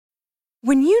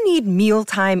When you need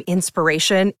mealtime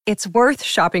inspiration, it's worth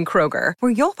shopping Kroger,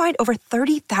 where you'll find over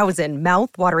 30,000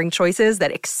 mouth-watering choices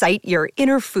that excite your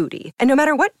inner foodie. And no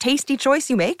matter what tasty choice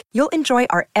you make, you'll enjoy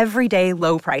our everyday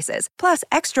low prices, plus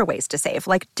extra ways to save,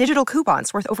 like digital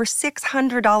coupons worth over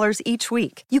 $600 each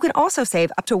week. You can also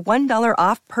save up to $1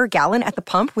 off per gallon at the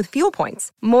pump with fuel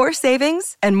points. More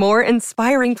savings and more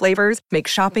inspiring flavors make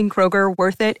shopping Kroger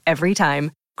worth it every time.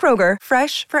 Kroger,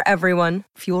 fresh for everyone.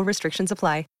 Fuel restrictions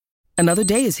apply. Another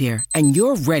day is here, and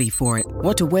you're ready for it.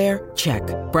 What to wear? Check.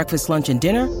 Breakfast, lunch, and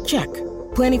dinner? Check.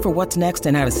 Planning for what's next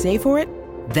and how to save for it?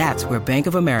 That's where Bank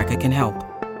of America can help.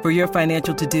 For your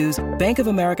financial to-dos, Bank of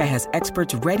America has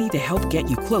experts ready to help get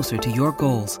you closer to your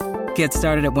goals. Get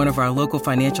started at one of our local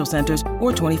financial centers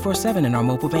or 24/7 in our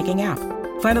mobile banking app.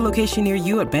 Find a location near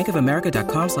you at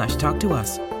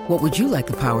bankofamerica.com/talktous. What would you like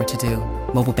the power to do?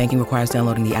 Mobile banking requires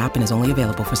downloading the app and is only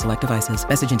available for select devices.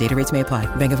 Message and data rates may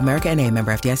apply. Bank of America N.A.,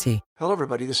 member FDIC. Hello,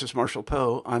 everybody. This is Marshall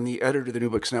Poe. I'm the editor of the New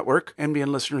Books Network.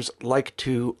 NBN listeners like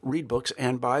to read books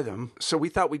and buy them. So we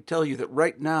thought we'd tell you that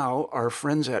right now, our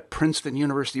friends at Princeton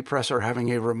University Press are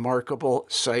having a remarkable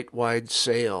site-wide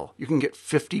sale. You can get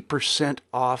 50%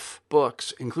 off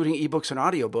books, including ebooks and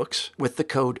audiobooks, with the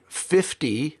code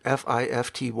 50,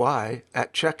 F-I-F-T-Y,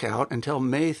 at checkout until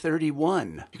May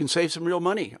 31. You can save some real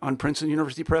money on Princeton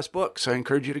University Press books. I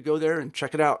encourage you to go there and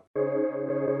check it out.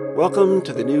 Welcome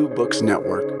to the New Books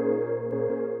Network.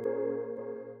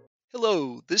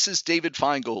 Hello, this is David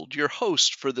Feingold, your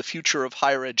host for the Future of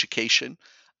Higher Education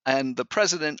and the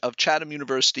president of Chatham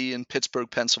University in Pittsburgh,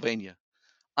 Pennsylvania.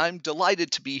 I'm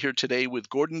delighted to be here today with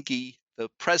Gordon Gee, the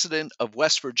president of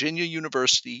West Virginia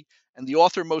University and the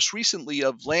author most recently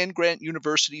of Land-Grant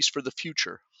Universities for the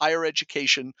Future, Higher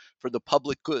Education for the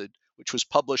Public Good, which was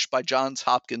published by Johns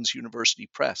Hopkins University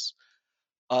Press.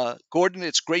 Gordon,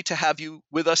 it's great to have you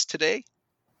with us today.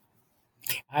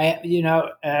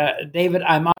 David,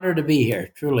 I'm honored to be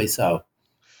here, truly so.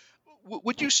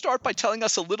 Would you start by telling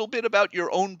us a little bit about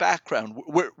your own background?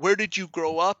 Where did you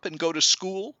grow up and go to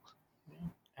school?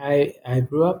 I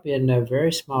grew up in a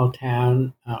very small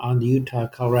town on the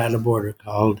Utah-Colorado border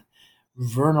called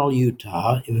Vernal,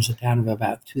 Utah. It was a town of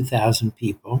about 2,000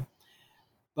 people,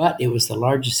 but it was the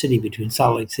largest city between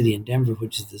Salt Lake City and Denver,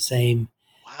 which is the same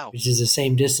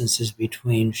distances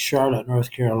between Charlotte,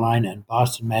 North Carolina, and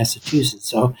Boston, Massachusetts.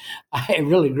 So I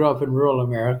really grew up in rural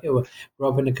America. Grew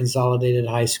up in a consolidated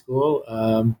high school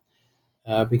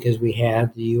because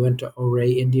you went to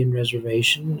Ouray Indian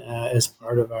Reservation as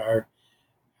part of our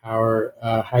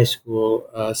high school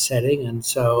setting, and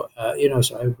so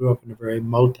so I grew up in a very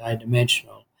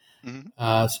multi-dimensional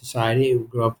society. I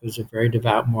grew up as a very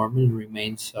devout Mormon and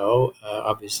remained so,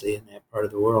 obviously, in that part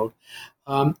of the world.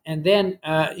 And then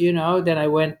I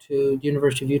went to the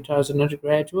University of Utah as an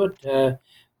undergraduate,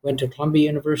 went to Columbia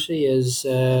University as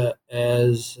a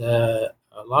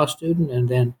law student, and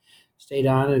then stayed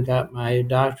on and got my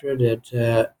doctorate at,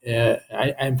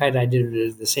 in fact, I did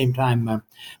it at the same time, my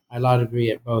law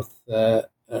degree at both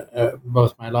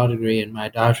my law degree and my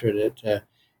doctorate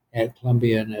at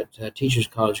Columbia and at Teachers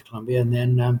College Columbia, and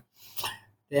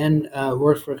then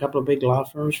worked for a couple of big law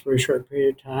firms for a short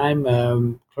period of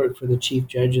time, clerked for the chief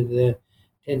judge of the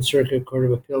 10th Circuit Court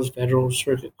of Appeals Federal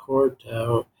Circuit Court,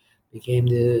 became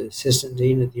the assistant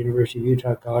dean at the University of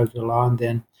Utah College of Law, and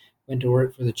then went to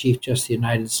work for the Chief Justice of the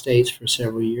United States for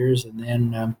several years, and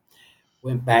then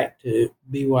went back to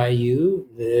BYU,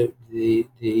 the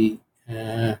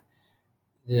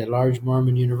large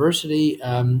Mormon university,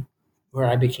 where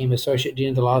I became associate dean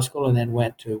of the law school, and then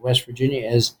went to West Virginia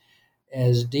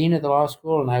as dean of the law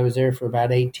school, and I was there for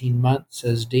about 18 months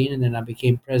as dean, and then I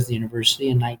became president of the university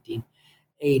in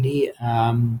 1980,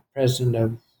 president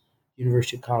of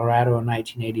University of Colorado in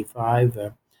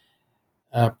 1985,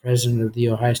 president of the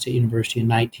Ohio State University in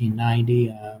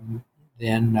 1990,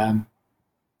 then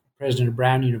president of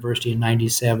Brown University in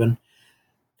 97,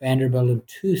 Vanderbilt in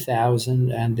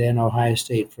 2000, and then Ohio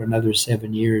State for another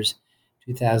 7 years,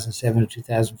 2007 to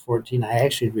 2014. I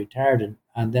actually retired,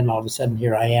 and then all of a sudden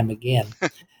here I am again,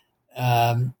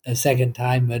 a second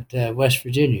time at West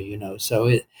Virginia, and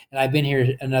I've been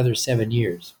here another 7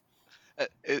 years.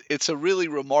 It's a really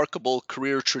remarkable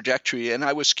career trajectory. And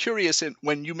I was curious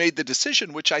when you made the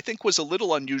decision, which I think was a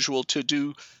little unusual, to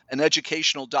do an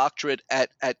educational doctorate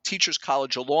at Teachers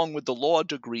College along with the law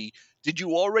degree. Did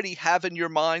you already have in your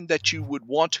mind that you would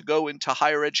want to go into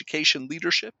higher education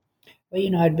leadership?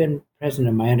 Well, I'd been president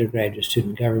of my undergraduate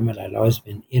student government. I'd always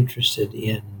been interested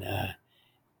in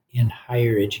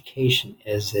higher education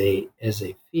as a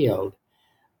field.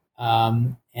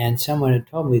 And someone had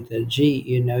told me that,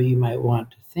 you might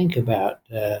want to think about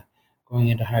going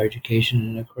into higher education.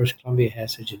 And of course, Columbia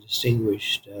has such a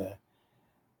distinguished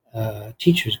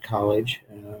teachers college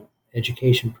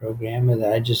education program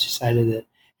that I just decided that,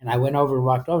 and I went over and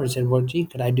walked over and said, well, gee,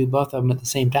 could I do both of them at the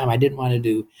same time? I didn't want to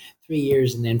do 3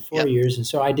 years and then 4 years. And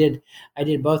so I did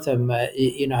both of them.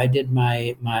 I did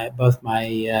both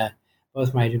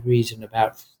my degrees in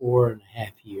about 4.5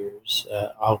 years,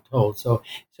 all told. So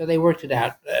they worked it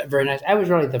out very nice. I was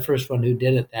really the first one who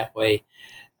did it that way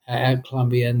at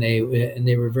Columbia, and they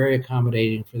were very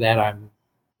accommodating for that. I'm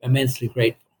immensely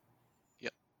grateful.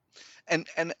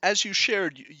 And as you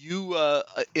shared, you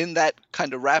in that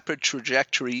kind of rapid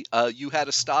trajectory, you had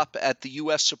a stop at the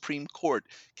U.S. Supreme Court.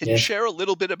 Can you share a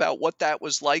little bit about what that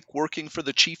was like working for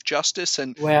the Chief Justice,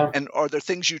 and are there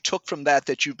things you took from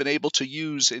that you've been able to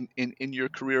use in your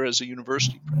career as a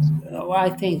university president? Well, I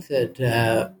think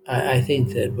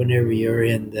that whenever you're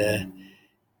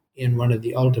in one of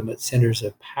the ultimate centers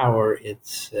of power,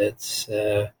 it's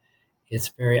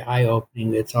very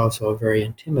eye-opening. It's also very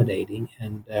intimidating,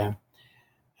 and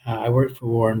I worked for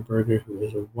Warren Burger, who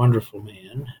was a wonderful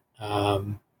man,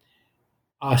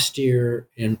 austere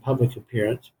in public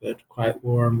appearance, but quite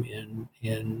warm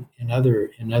in other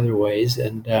ways.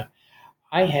 And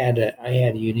I had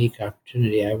a unique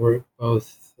opportunity. I worked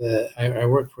I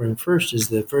worked for him first as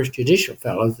the first judicial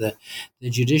fellow. The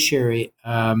judiciary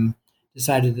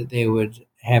decided that they would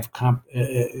have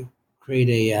create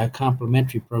a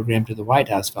complimentary program to the White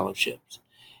House fellowships,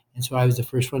 and so I was the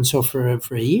first one. So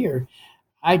for a year,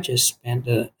 I just spent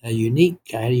I had a unique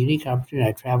opportunity.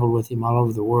 I traveled with him all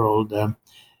over the world,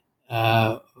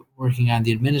 working on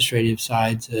the administrative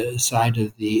side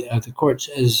of the courts.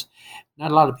 As not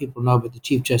a lot of people know, but the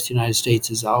Chief Justice of the United States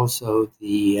is also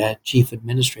the Chief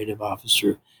Administrative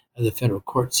Officer of the federal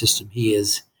court system.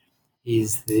 He's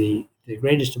the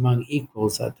greatest among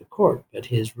equals at the court, but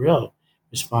his real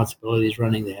responsibility is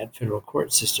running that federal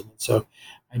court system. And so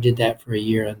I did that for a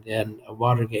year, and then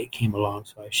Watergate came along,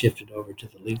 so I shifted over to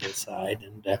the legal side,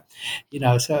 and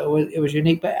so it was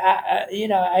unique. But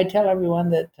I tell everyone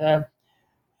that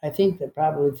I think that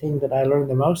probably the thing that I learned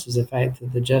the most is the fact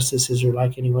that the justices are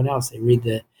like anyone else. They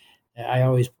read I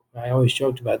always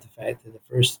joked about the fact that the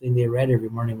first thing they read every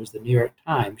morning was the New York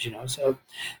Times.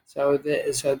 So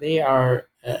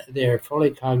they're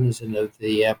fully cognizant of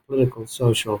the political,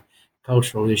 social,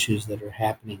 cultural issues that are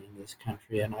happening in this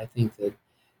country, and I think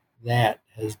that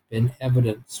has been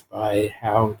evidenced by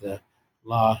how the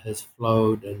law has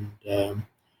flowed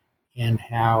and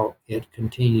how it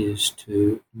continues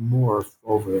to morph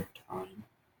over time.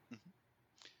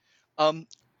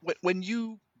 When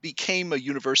you became a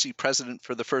university president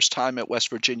for the first time at West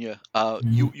Virginia,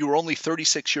 you were only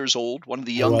 36 years old, one of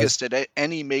the youngest at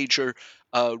any major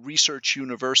research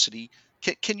university.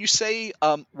 Can you say,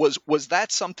 was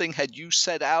that something, had you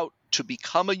set out to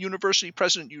become a university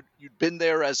president? You'd been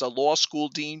there as a law school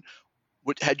dean.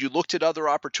 Had you looked at other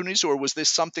opportunities, or was this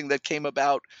something that came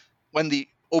about when the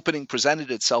opening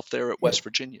presented itself there at West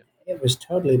Virginia? It was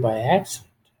totally by accident.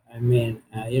 I mean,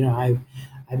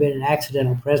 I've been an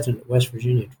accidental president at West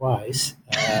Virginia twice,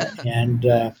 and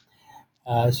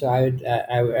so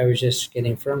I was just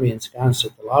getting firmly ensconced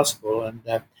at the law school, and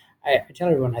I tell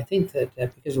everyone, I think that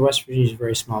because West Virginia is a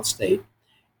very small state,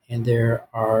 and there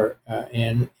are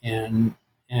and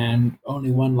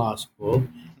only one law school,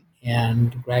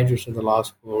 and graduates of the law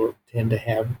school tend to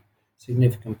have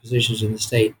significant positions in the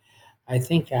state. I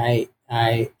think I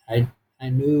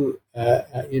knew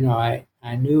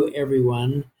I knew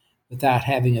everyone without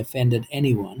having offended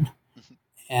anyone.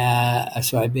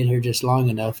 So I've been here just long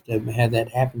enough to have that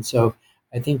happen. So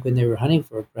I think when they were hunting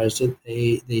for a president,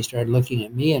 they started looking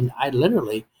at me, and I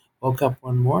literally woke up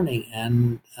one morning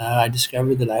and I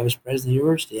discovered that I was president of the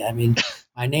university. I mean,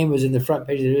 my name was in the front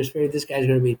page of the newspaper. This guy's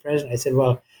going to be president. I said,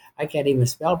 well, I can't even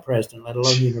spell president, let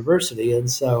alone university. And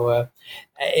so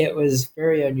it was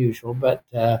very unusual. But,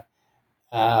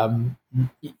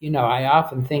 I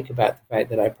often think about the fact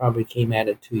that I probably came at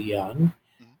it too young.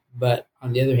 But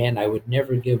on the other hand, I would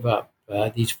never give up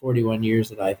these 41 years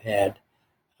that I've had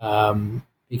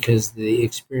because the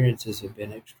experiences have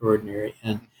been extraordinary.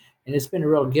 And it's been a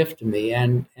real gift to me.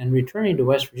 And returning to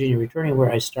West Virginia, returning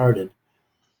where I started,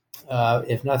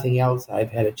 if nothing else,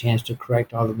 I've had a chance to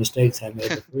correct all the mistakes I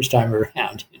made the first time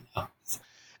around.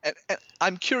 And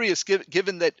I'm curious,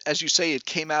 given that, as you say, it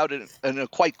came out in a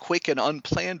quite quick and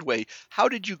unplanned way, how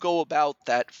did you go about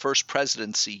that first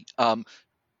presidency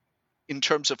in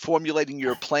terms of formulating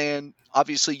your plan?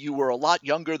 Obviously, you were a lot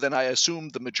younger than I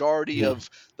assumed the majority of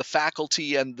the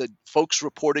faculty and the folks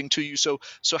reporting to you. So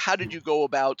how did you go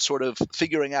about sort of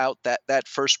figuring out that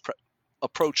first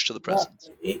approach to the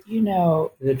presidency?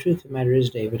 Well, the truth of the matter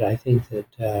is, David, I think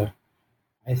that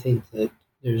I think that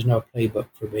there's no playbook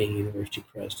for being university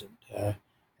president. I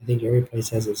think every place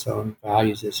has its own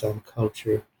values, its own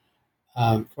culture.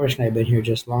 Fortunately, I've been here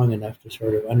just long enough to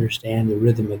sort of understand the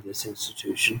rhythm of this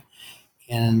institution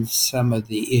and some of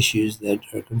the issues that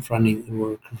were confronting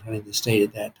the state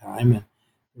at that time, and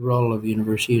the role of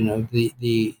university.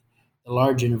 The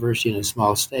large university in a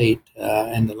small state,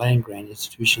 and the land grant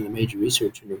institution, the major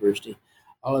research university.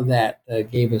 All of that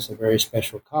gave us a very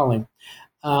special calling.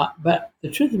 But the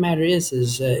truth of the matter is,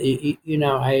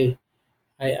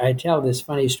 I tell this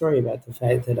funny story about the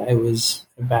fact that I was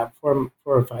about 4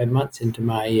 or 5 months into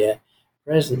my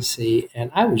presidency,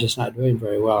 and I was just not doing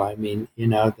very well. I mean,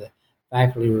 the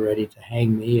faculty were ready to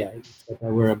hang me. I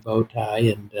wear a bow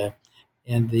tie,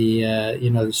 and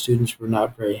the students were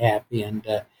not very happy. And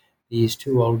these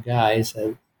two old guys,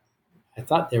 I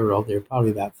thought they were old. They were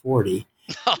probably about 40.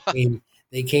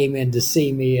 They came in to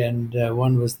see me, and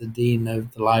one was the dean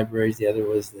of the libraries, the other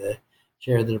was the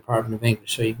chair of the Department of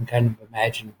English. So you can kind of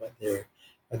imagine what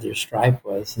their stripe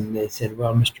was. And they said,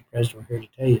 "Well, Mr. President, we're here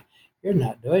to tell you you're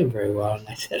not doing very well." And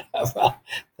I said, "Oh, well,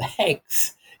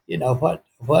 thanks. What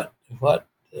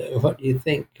do you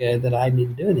think that I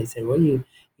need to do?" And they said, "Well, you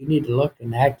need to look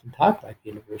and act and talk like a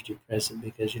university president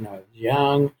because I was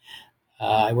young.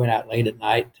 I went out late at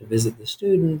night to visit the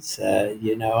students.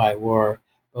 I wore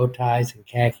bow ties and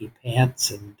khaki pants,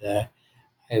 and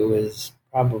I was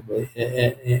probably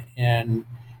and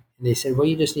they said, well,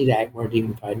 you just need to act more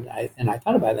dignified." And I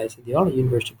thought about that. I said, the only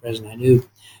university president I knew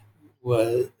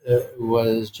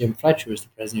was Jim Fletcher, was the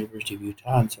president of the University of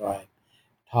Utah, and so I,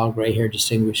 tall, gray-haired,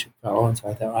 distinguished fellow, and so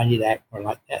I thought I need to act more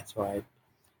like that. So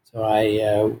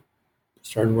I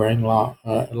started wearing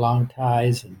long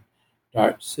ties and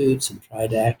dark suits and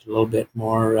tried to act a little bit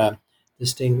more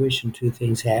distinguished. And two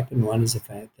things happened. One is the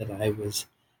fact that I was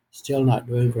still not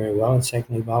doing very well, and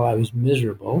secondly of all, I was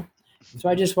miserable. And so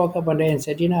I just woke up one day and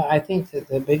said, I think that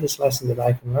the biggest lesson that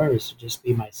I can learn is to just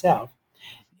be myself.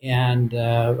 And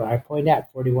I point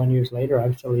out, 41 years later,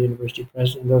 I'm still a university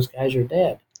president, and those guys are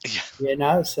dead.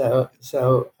 Yeah. So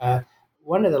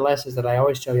one of the lessons that I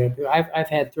always tell young people, I've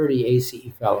had 30 ACE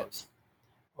fellows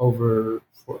over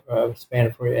a span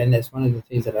of 4 years, and that's one of the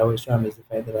things that I always tell them is the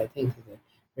fact that I think that the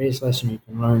greatest lesson you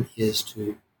can learn is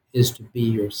to be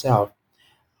yourself.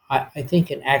 I think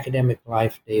in academic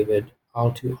life, David,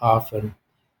 all too often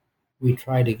we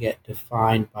try to get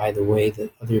defined by the way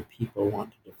that other people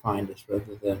want to define us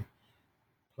rather than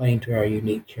playing to our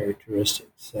unique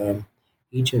characteristics.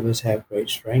 Each of us have great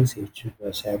strengths. Each of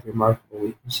us have remarkable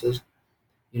weaknesses.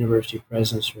 University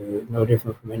presidents are no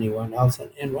different from anyone else.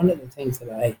 And one of the things that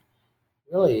I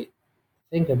really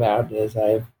think about as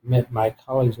I've met my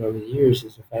colleagues over the years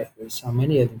is the fact that so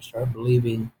many of them start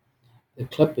believing the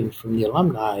clippings from the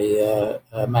alumni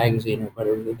magazine or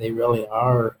whatever, that they really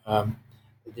are,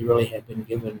 that they really have been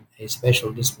given a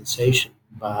special dispensation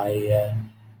by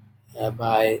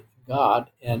God,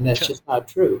 and that's just not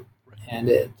true, and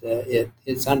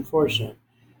it's unfortunate.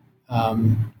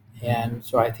 And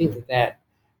so I think that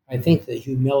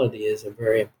humility is a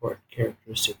very important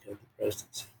characteristic of the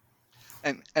presidency.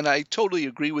 And I totally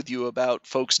agree with you about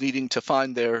folks needing to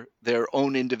find their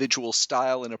own individual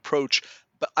style and approach.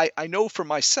 But I know for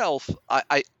myself,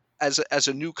 I as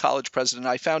a new college president,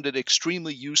 I found it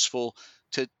extremely useful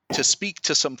to speak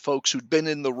to some folks who'd been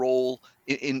in the role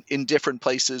in different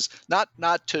places, not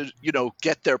to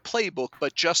get their playbook,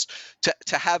 but just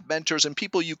to have mentors and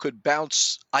people you could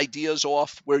bounce ideas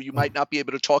off where you might not be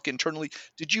able to talk internally.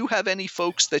 Did you have any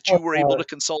folks that you were able to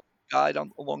consult, guide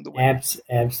along the way?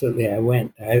 Absolutely. I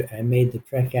made the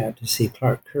trek out to see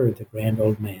Clark Kerr, the grand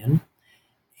old man,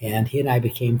 and he and I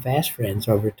became fast friends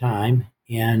over time.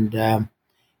 And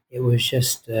it was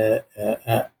just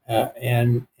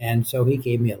and so he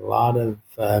gave me a lot of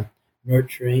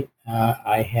nurturing.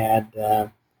 I had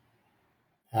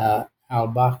Al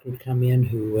Bacher come in,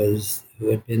 who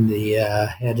had been the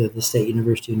head of the State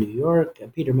University of New York,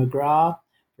 Peter McGraw,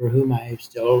 for whom I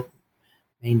still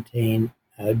maintain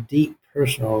a deep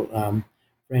personal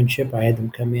friendship. I had them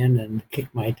come in and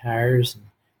kick my tires and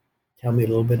tell me a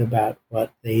little bit about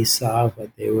what they saw,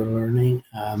 what they were learning.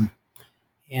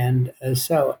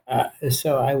 So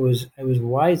I was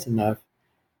wise enough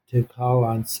to call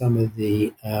on some of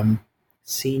the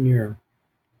senior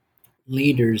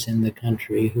leaders in the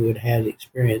country who had had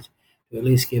experience to at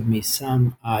least give me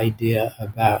some idea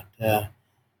about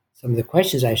some of the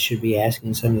questions I should be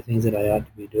asking, some of the things that I ought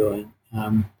to be doing,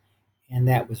 and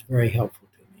that was very helpful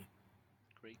to me.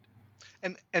 Great.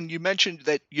 And you mentioned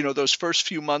that those first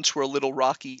few months were a little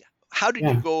rocky. How did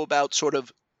you go about sort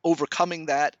of overcoming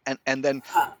that, and then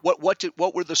what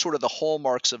were the sort of the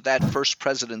hallmarks of that first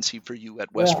presidency for you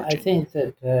at West Well, Virginia? I think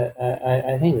that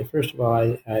I think that first of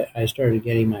all, I started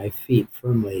getting my feet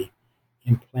firmly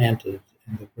implanted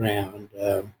in the ground.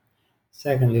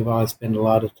 Secondly of all, I spend a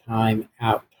lot of time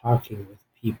out talking with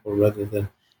people rather than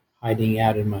hiding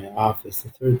out in my office. The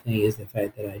third thing is the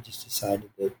fact that I just decided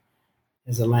that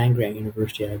as a land-grant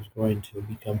university, I was going to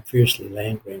become fiercely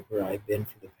land-grant, where I've been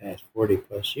for the past 40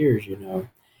 plus years,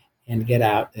 and get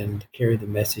out and carry the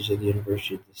message of the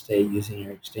university to the state using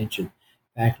our extension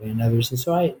faculty and others. And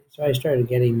so I started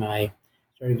getting my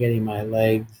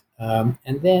legs, and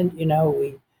then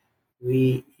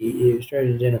we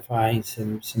started identifying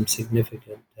some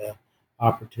significant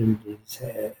opportunities.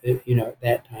 At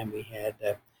that time we had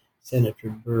Senator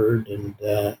Byrd, and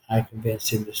I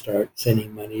convinced him to start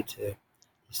sending money to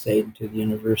the state and to the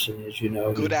university. As you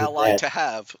know, good ally to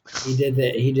have. He did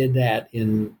that. He did that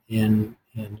in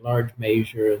large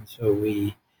measure, and so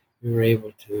we were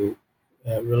able to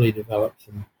really develop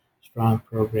some strong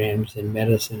programs in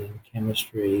medicine and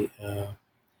chemistry,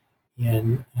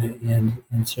 in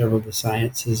several of the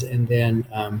sciences, and then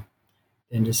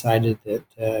decided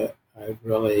that I'd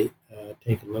really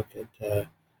take a look at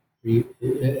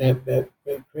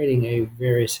creating a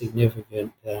very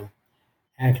significant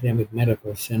academic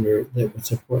medical center that would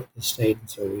support the state, and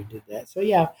so we did that. So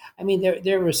yeah, I mean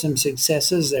there were some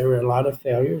successes, there were a lot of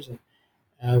failures,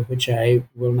 which I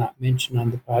will not mention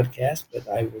on the podcast, but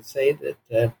I will say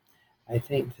that I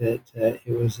think that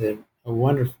it was a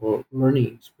wonderful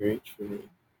learning experience for me.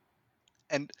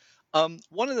 And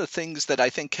one of the things that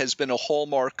I think has been a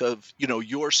hallmark of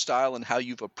your style and how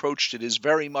you've approached it is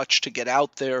very much to get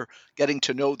out there, getting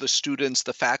to know the students,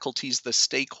 the faculties, the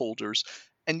stakeholders.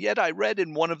 And yet I read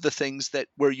in one of the things that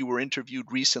where you were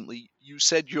interviewed recently, you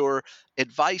said your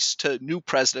advice to new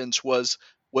presidents was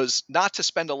not to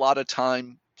spend a lot of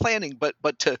time planning,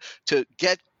 but to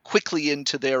get quickly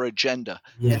into their agenda.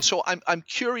 Yeah. And so I'm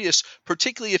curious,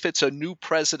 particularly if it's a new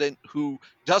president who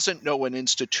doesn't know an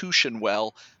institution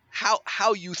well,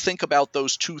 how you think about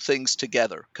those two things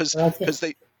together, because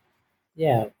they.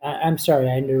 Yeah, I'm sorry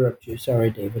I interrupt you.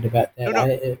 Sorry, David, about that.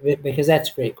 No. Because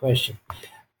that's a great question.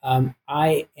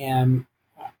 I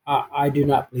do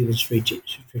not believe in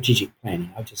strategic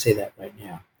planning. I'll just say that right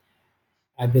now.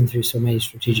 I've been through so many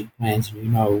strategic plans, and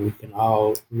we can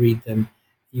all read them.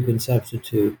 You can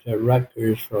substitute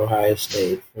Rutgers for Ohio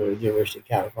State, for the University of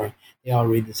California. They all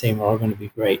read the same. They're all going to be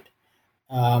great.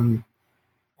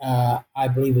 I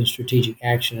believe in strategic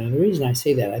action, and the reason I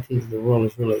say that, I think the world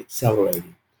is really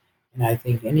accelerating, and I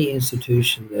think any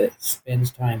institution that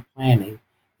spends time planning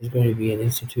is going to be an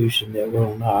institution that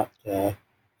will not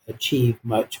achieve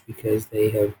much, because they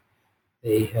have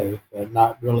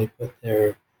not really put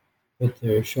their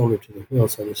shoulder to the wheel,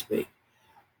 so to speak.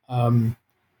 And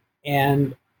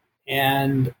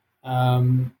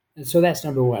so that's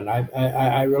number one.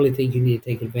 I really think you need to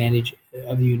take advantage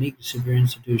of the uniqueness of your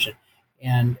institution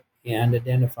and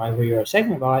identify where you are.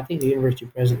 Second of all, I think the university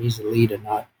president needs to lead and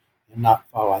not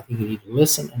follow. I think you need to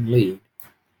listen and lead,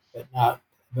 but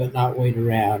not wait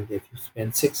around. If you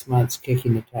spend 6 months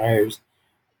kicking the tires,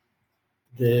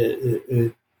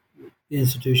 the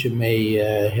institution may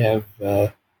have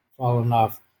fallen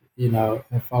off,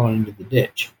 have fallen into the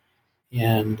ditch,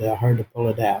 and hard to pull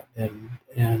it out.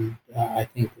 And I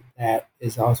think that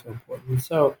is also important.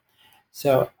 So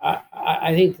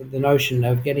I think that the notion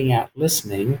of getting out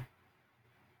listening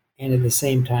and at the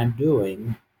same time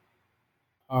doing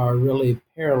are really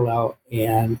parallel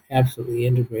and absolutely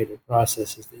integrated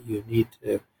processes that you need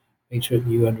to make sure that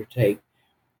you undertake.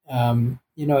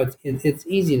 It's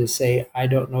easy to say, I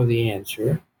don't know the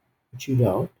answer, but you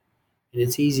don't. And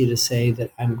it's easy to say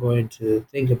that I'm going to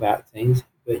think about things,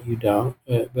 but you don't.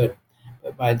 But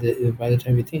by the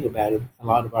time you think about it, a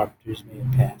lot of opportunities may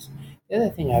have passed. The other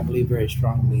thing I believe very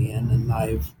strongly in, and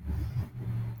I've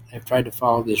tried to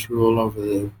follow this rule over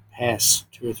the past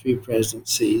 2 or 3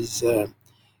 presidencies,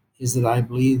 is that I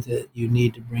believe that you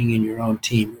need to bring in your own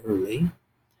team early.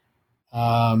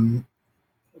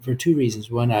 For 2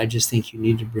 reasons. One, I just think you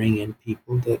need to bring in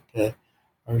people that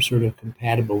are sort of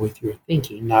compatible with your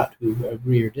thinking, not who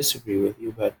agree or disagree with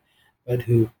you, but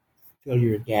who fill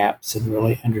your gaps and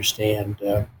really understand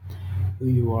who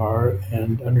you are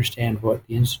and understand what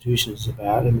the institution is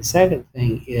about. And the second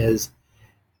thing is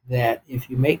that if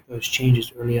you make those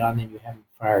changes early on, then you haven't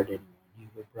fired anyone. You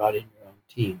have brought in your own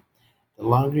team. The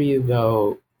longer you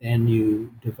go, then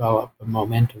you develop a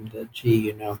momentum that,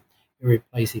 you're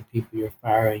replacing people you're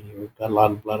firing, you've got a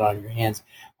lot of blood on your hands.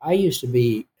 I used to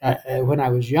be, when I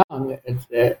was young,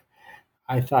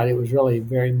 I thought it was really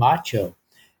very macho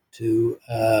to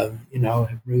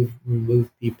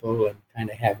remove people and kind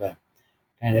of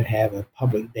have a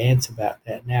public dance about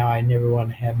that. Now I never want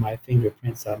to have my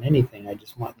fingerprints on anything. I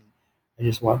just want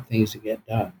things to get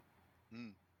done.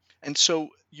 Mm. And so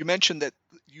you mentioned that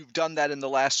you've done that in the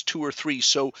last 2 or 3.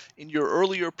 So in your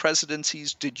earlier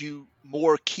presidencies, did you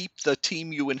more keep the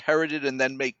team you inherited and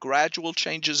then make gradual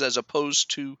changes as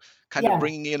opposed to kind of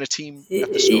bringing in a team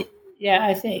at the start? Yeah,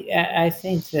 I think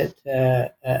that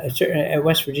certainly at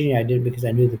West Virginia I did because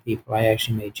I knew the people. I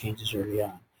actually made changes early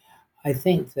on. I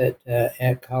think that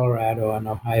at Colorado and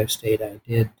Ohio State I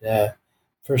did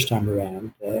first time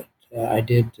around. I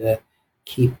did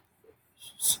keep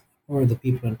more of the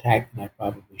people intact than I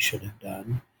probably should have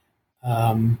done.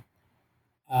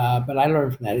 But I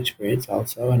learned from that experience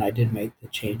also, and I did make the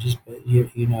changes. But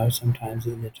sometimes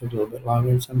it took a little bit longer,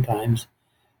 and sometimes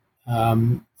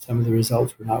some of the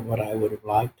results were not what I would have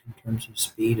liked in terms of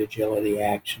speed, agility,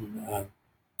 action, the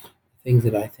things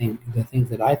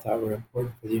that I thought were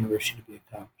important for the university to be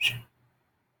accomplishing.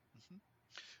 Mhm.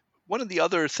 One of the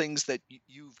other things that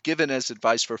you've given as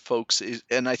advice for folks is,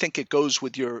 and I think it goes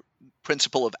with your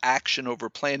principle of action over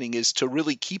planning, is to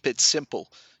really keep it simple.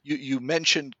 You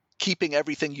mentioned keeping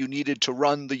everything you needed to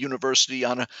run the university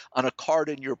on a card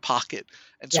in your pocket.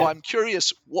 And so Yeah. I'm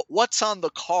curious what's on the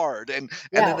card, and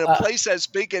Yeah, in a place as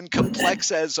big and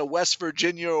complex as a West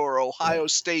Virginia or Ohio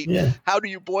State, Yeah. how do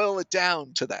you boil it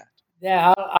down to that?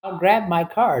 Yeah, I'll grab my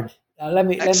card.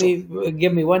 Excellent.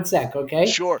 Give me 1 sec, okay?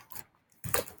 Sure.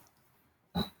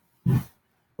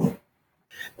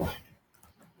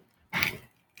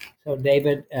 So,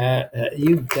 David,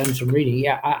 you've done some reading.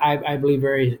 Yeah, I believe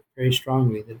very, very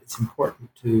strongly that it's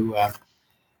important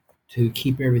to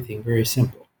keep everything very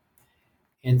simple.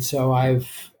 And so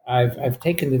I've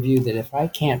taken the view that if I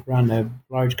can't run a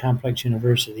large, complex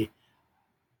university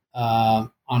on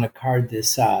a card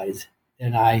this size,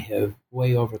 then I have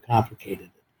way overcomplicated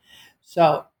it.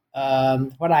 So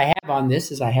what I have on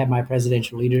this is I have my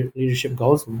presidential leadership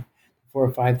goals, and 4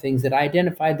 or 5 things that I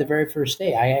identified the very first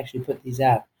day. I actually put these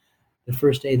out the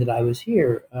first day that I was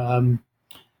here.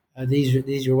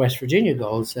 These are West Virginia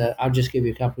goals. I'll just give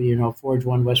you a couple. Forge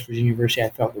One, West Virginia University. I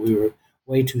felt that we were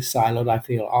way too siloed. I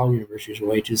feel all universities are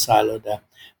way too siloed.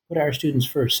 Put our students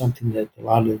first, something that a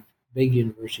lot of big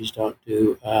universities don't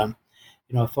do.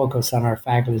 Focus on our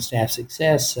faculty and staff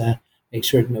success. Make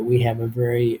certain that we have a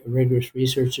very rigorous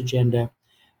research agenda.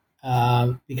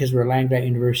 Because we're a land-grant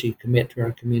university, commit to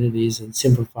our communities and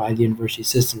simplify the university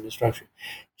system and structure.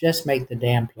 Just make the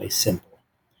damn place simple.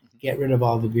 Get rid of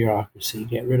all the bureaucracy.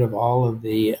 Get rid of all of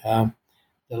the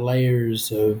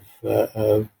layers of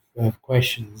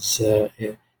questions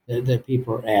that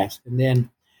people are asked. And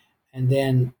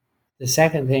then the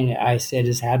second thing I said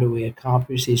is, how do we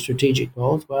accomplish these strategic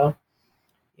goals? Well,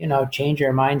 change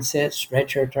our mindset,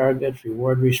 stretch our targets,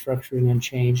 reward restructuring and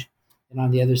change. And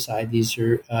on the other side, these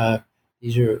are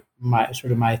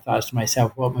my thoughts to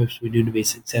myself. What must we do to be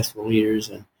successful leaders?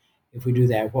 And if we do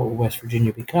that, what will West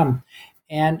Virginia become?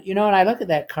 And and I look at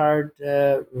that card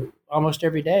almost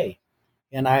every day,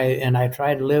 and I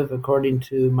try to live according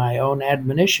to my own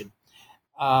admonition,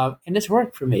 and it's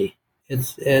worked for me.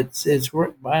 It's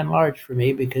worked by and large for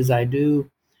me because I do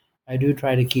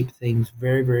try to keep things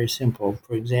very, very simple.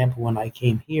 For example, when I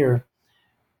came here,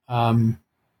 I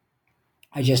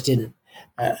just didn't.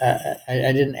 I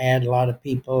didn't add a lot of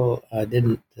people. I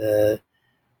didn't.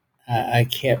 I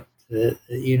kept.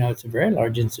 It's a very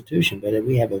large institution, but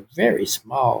we have a very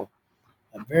small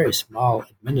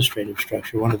administrative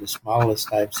structure. One of the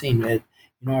smallest I've seen.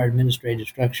 Our administrative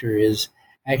structure is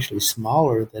actually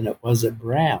smaller than it was at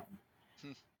Brown,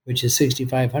 which is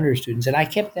 6,500 students, and I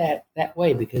kept that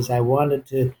way because I wanted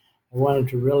to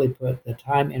really put the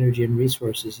time, energy, and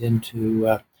resources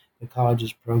into the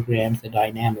college's programs, the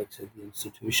dynamics of the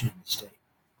institution and the state.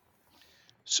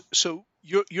 So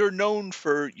you're known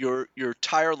for your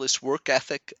tireless work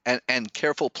ethic and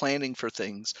careful planning for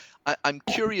things. I'm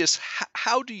curious,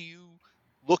 how do you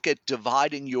look at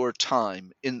dividing your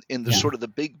time in the sort of the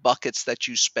big buckets that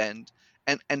you spend,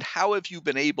 and how have you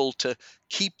been able to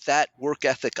keep that work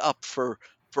ethic up for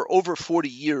over 40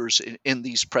 years in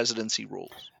these presidency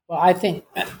roles? Well, I think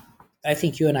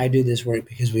you and I do this work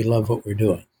because we love what we're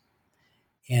doing,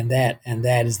 and that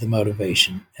is the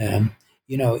motivation.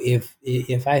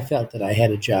 If I felt that I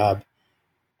had a job,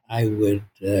 I would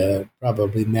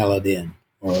probably mail it in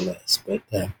more or less. But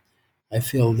I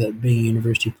feel that being a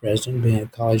university president, being a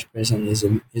college president,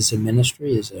 is a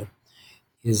ministry, is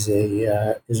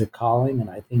a calling, and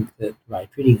I think that by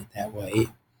treating it that way,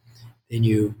 then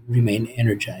you remain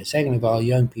energized. Second of all,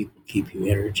 young people keep you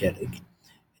energetic.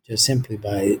 just simply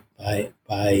by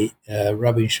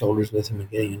rubbing shoulders with them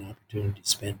and getting an opportunity to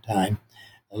spend time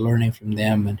learning from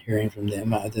them and hearing from them.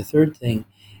 The third thing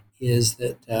is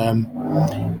that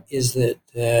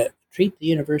treat the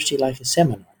university like a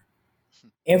seminar.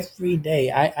 Every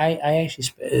day, I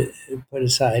actually put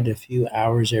aside a few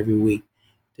hours every week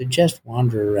to just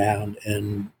wander around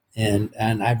and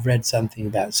I've read something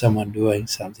about someone doing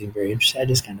something very interesting. I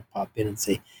just kind of pop in and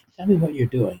say, "Tell me what you're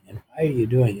doing and why are you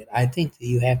doing it?" I think that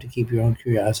you have to keep your own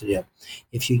curiosity up.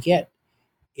 If you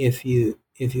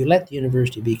let the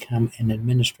university become an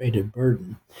administrative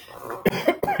burden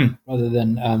rather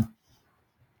than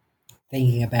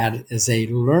thinking about it as a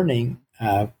learning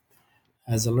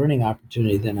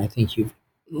opportunity, then I think you've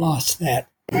lost that.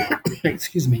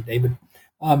 Excuse me, David.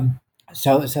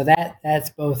 So that's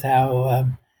both how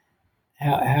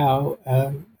I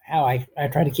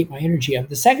try to keep my energy up.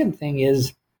 The second thing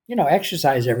is,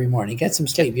 exercise every morning, get some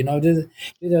sleep, do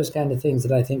those kind of things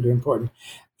that I think are important.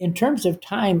 In terms of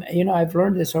time, I've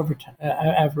learned this over time.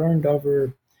 I've learned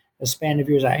over a span of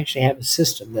years. I actually have a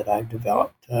system that I've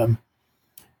developed.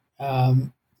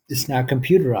 It's now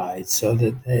computerized, so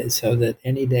that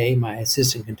any day my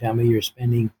assistant can tell me you're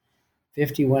spending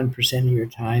 51% of your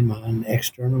time on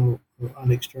external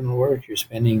work. You're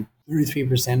spending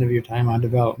 33% of your time on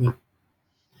development,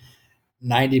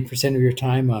 90% of your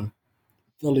time on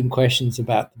filling questions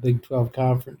about the Big 12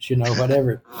 conference.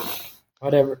 Whatever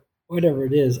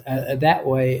it is. That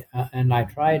way, and I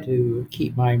try to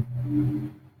keep my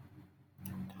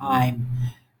time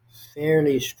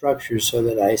fairly structured so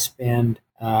that I spend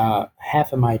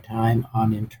half of my time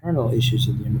on internal issues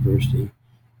of the university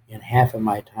and half of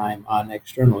my time on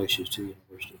external issues to the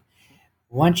university.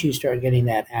 Once you start getting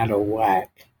that out of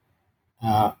whack,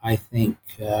 I think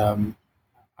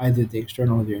either the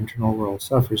external or the internal world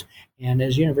suffers. And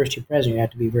as university president, you have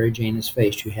to be very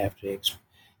Janus-faced. You have to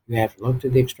look to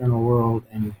the external world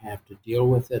and you have to deal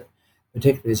with it,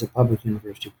 particularly as a public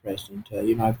university president.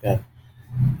 I've got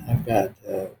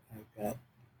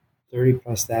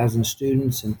 30,000+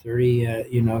 students and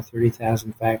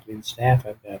 30,000 faculty and staff.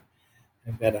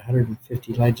 I've got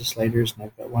 150 legislators, and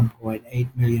I've got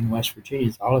 1.8 million West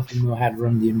Virginians. All of them know how to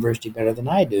run the university better than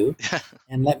I do,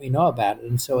 and let me know about it.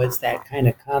 And so it's that kind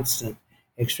of constant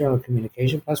external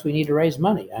communication. Plus, we need to raise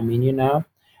money. I mean, we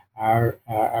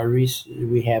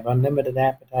have unlimited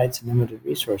appetites and limited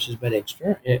resources, but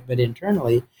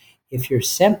internally, if you're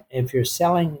selling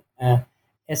SELLING,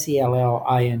 if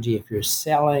you're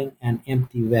selling an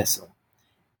empty vessel,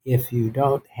 if you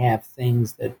don't have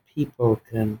things that people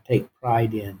can take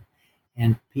pride in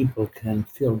and people can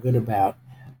feel good about,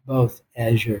 both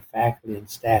as your faculty and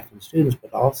staff and students,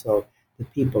 but also the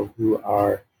people who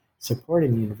are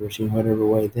supporting the university in whatever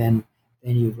way, then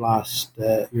you've lost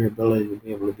your ability to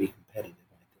be able to be competitive,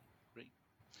 I think. Great.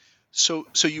 So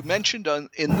you mentioned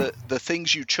in the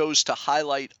things you chose to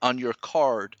highlight on your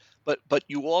card, but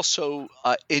you also,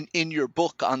 in your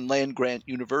book on land-grant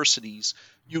universities,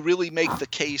 you really make the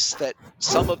case that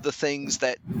some of the things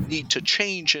that need to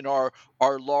change in our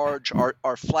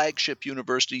flagship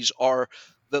universities are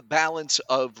the balance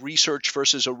of research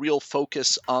versus a real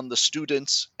focus on the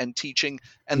students and teaching,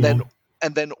 and then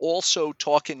also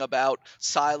talking about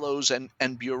silos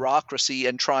and bureaucracy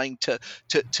and trying to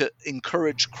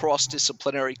encourage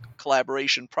cross-disciplinary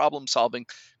collaboration, problem solving.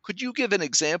 Could you give an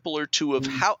example or two of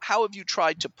how have you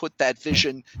tried to put that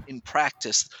vision in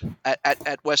practice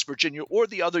at West Virginia or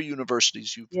the other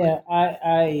universities you've played?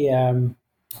 Yeah,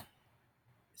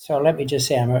 so let me just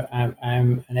say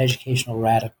I'm an educational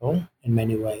radical in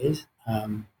many ways.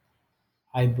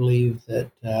 I believe that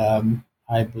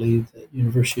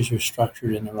universities are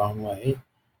structured in the wrong way.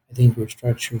 I think we're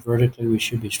structured vertically. We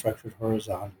should be structured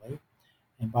horizontally,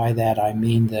 and by that I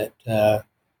mean that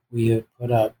we have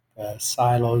put up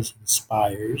silos and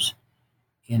spires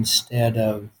instead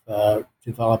of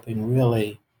developing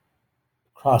really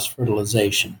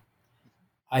cross-fertilization.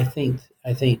 I think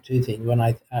two things. When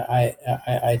I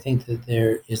think that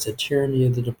there is a tyranny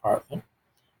of the department.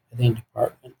 I think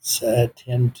departments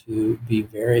tend to be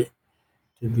very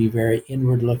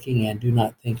inward-looking and do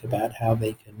not think about how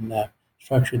they can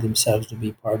structure themselves to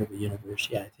be part of a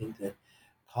university. I think that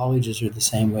colleges are the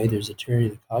same way. There's a tyranny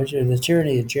of the college. There's a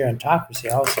tyranny of gerontocracy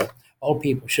also. Old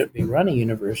people shouldn't be running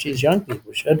universities. Young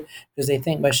people should, because they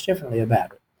think much differently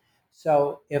about it.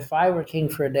 So if I were king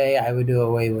for a day, I would do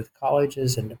away with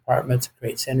colleges and departments,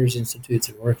 create centers, institutes,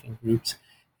 and working groups,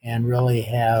 and really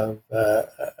have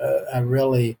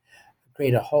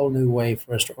create a whole new way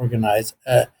for us to organize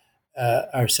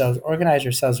ourselves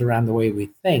around the way we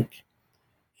think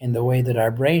and the way that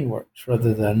our brain works,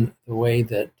 rather than the way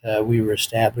that we were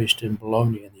established in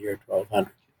Bologna in the year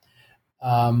 1200.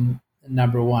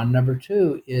 Number one. Number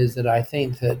two is that I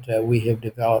think that we have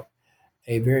developed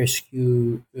a very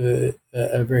skewed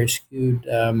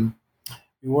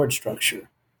reward structure.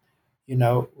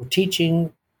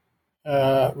 Teaching,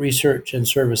 research, and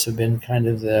service have been kind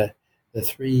of the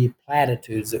three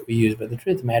platitudes that we use. But the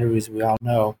truth of the matter is, we all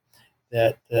know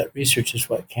that research is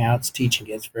what counts. Teaching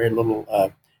gets very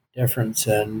little deference,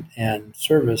 and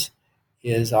service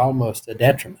is almost a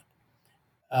detriment.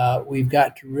 We've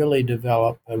got to really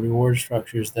develop reward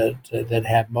structures that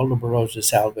have multiple roads to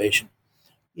salvation.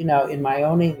 In my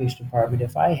own English department,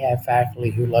 if I have faculty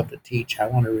who love to teach, I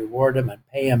want to reward them and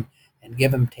pay them and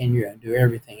give them tenure and do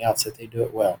everything else that they do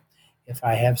it well. If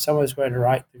I have someone who's going to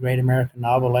write the great American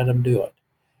novel, let them do it.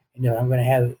 If I'm going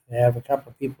to have a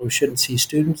couple of people who shouldn't see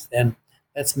students, then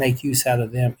let's make use out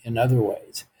of them in other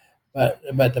ways. But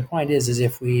the point is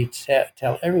if we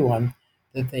tell everyone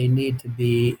that they need to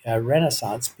be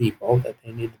Renaissance people, that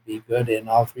they need to be good in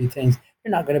all three things,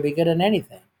 they're not going to be good in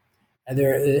anything.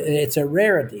 It's a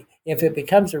rarity. If it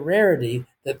becomes a rarity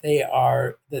that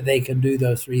they can do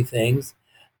those three things,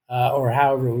 or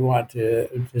however we want to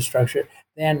structure it,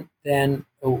 then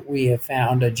we have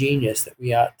found a genius that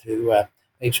we ought to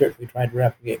make certain we try to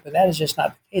replicate. But that is just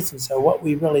not the case. And so what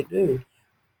we really do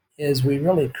is we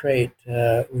really create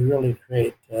very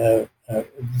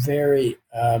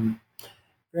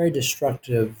very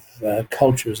destructive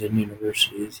cultures in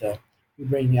universities. We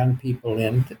bring young people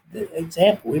in.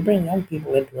 We bring young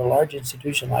people into a large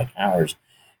institution like ours,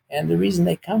 and the reason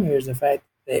they come here is the fact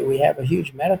that we have a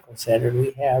huge medical center.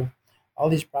 We have all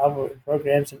these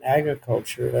programs in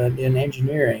agriculture and in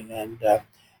engineering, and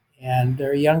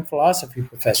they're young philosophy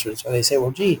professors. So they say,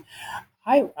 "Well, gee,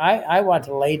 I want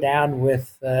to lay down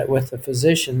with the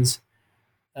physicians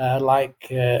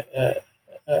like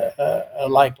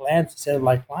lambs instead of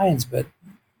like lions,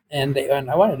 and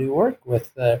I want to do work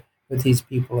with these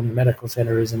people in the medical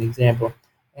center as an example."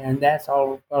 And that's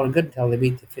all well and good until they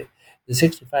meet the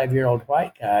 65-year-old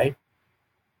white guy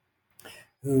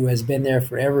who has been there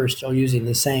forever, still using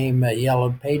the same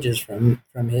yellowed pages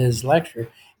from his lecture,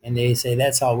 and they say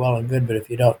that's all well and good, but if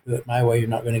you don't do it my way, you're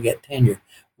not going to get tenure.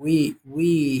 We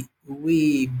beat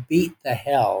the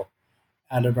hell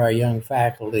out of our young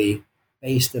faculty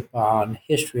based upon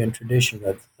history and tradition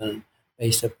rather than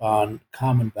based upon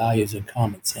common values and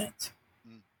common sense.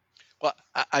 Well,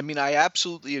 I mean, I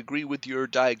absolutely agree with your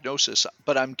diagnosis,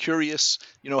 but I'm curious,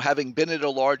 having been at a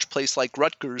large place like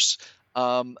Rutgers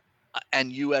and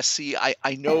USC,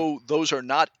 I know those are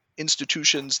not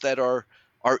institutions that are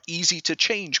easy to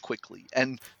change quickly.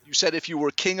 And you said if you were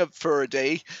king for a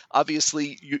day,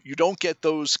 obviously you don't get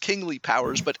those kingly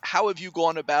powers, but how have you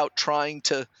gone about trying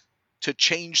to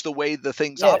change the way the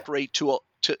things operate to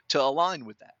align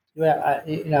with that? Well,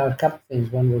 a couple of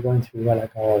things. One, we're going through what I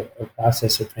call a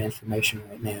process of transformation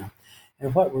right now,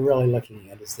 and what we're really looking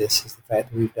at is the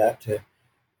fact that we've got to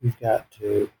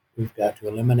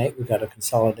eliminate, we've got to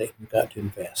consolidate, we've got to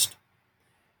invest,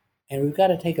 and we've got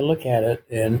to take a look at it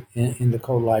in the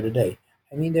cold light of day.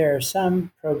 I mean, there are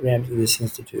some programs in this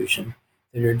institution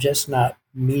that are just not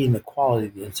meeting the quality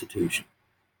of the institution,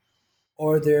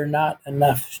 or there are not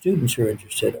enough students who are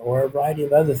interested, or a variety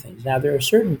of other things. Now, there are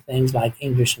certain things like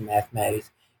English and mathematics.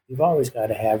 You've always got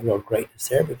to have real greatness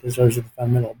there because those are the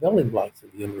fundamental building blocks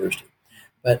of the university.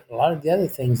 But a lot of the other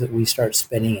things that we start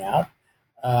spinning out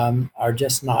are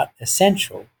just not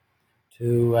essential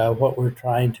to what we're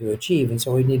trying to achieve. And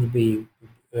so we need to be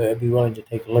willing to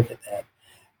take a look at that.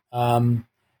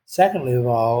 Secondly of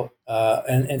all,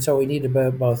 and so we need to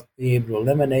both be able to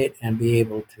eliminate and be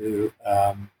able to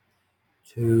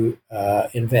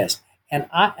invest. And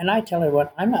I tell everyone,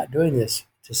 I'm not doing this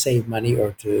to save money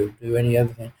or to do any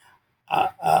other thing.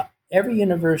 Every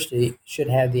university should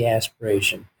have the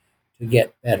aspiration to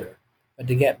get better, but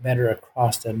to get better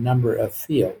across a number of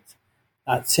fields,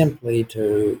 not simply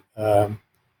to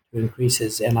increase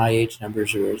its NIH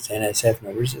numbers or its NSF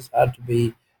numbers. It ought to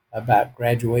be about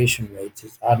graduation rates.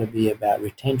 It ought to be about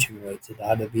retention rates. It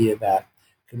ought to be about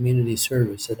community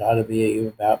service. It ought to be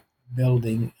about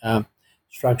building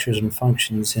structures and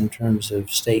functions in terms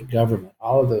of state government,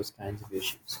 all of those kinds of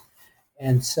issues.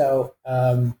 And so,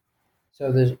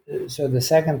 so the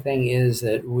second thing is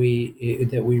that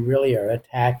we really are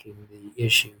attacking the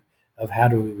issue of how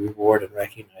do we reward and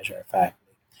recognize our faculty.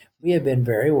 We have been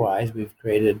very wise. We've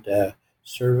created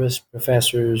service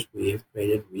professors. We have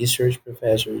created research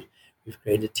professors. We've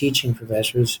created teaching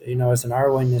professors. As an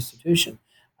R1 institution,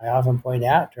 I often point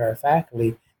out to our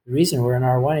faculty, the reason we're an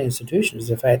R1 institution is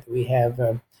the fact that we have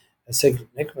a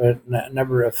significant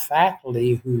number of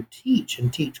faculty who teach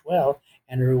and teach well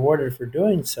and are rewarded for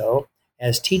doing so,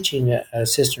 as teaching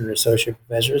assistant or associate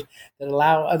professors that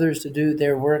allow others to do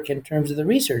their work in terms of the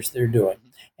research they're doing.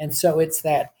 And so it's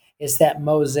that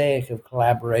mosaic of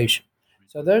collaboration.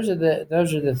 So those are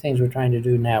the things we're trying to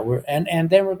do now. And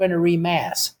then we're going to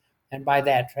remass, and by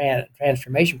that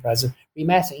transformation process,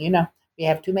 remassing. We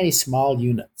have too many small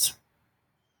units.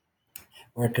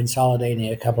 We're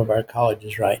consolidating a couple of our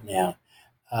colleges right now.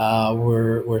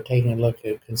 We're taking a look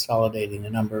at consolidating a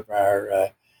number of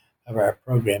our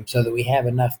programs so that we have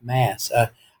enough mass.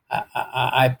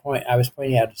 I was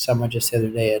pointing out to someone just the other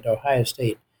day at Ohio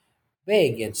State,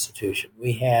 big institution.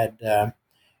 We had a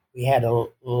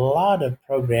lot of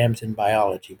programs in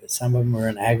biology, but some of them were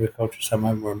in agriculture, some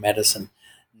of them were medicine.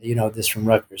 This from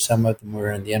Rutgers. Some of them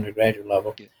were in the undergraduate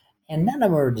level, and none of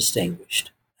them were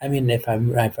distinguished. I mean, if I'm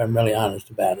really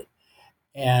honest about it,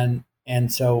 and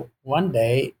so one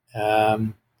day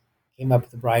came up with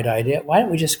the bright idea: why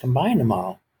don't we just combine them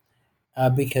all?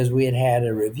 Because we had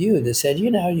a review that said,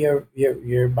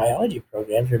 your biology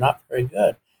programs are not very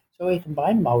good. So we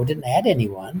combined them all. We didn't add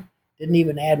anyone, didn't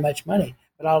even add much money.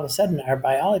 But all of a sudden, our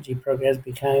biology programs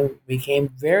became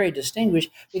very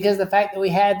distinguished because of the fact that we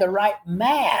had the right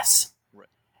mass. Right.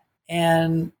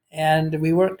 And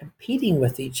we weren't competing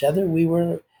with each other. We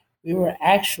were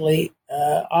actually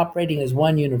operating as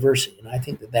one university. And I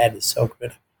think that is so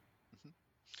critical.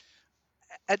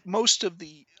 At most of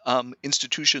the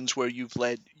institutions where you've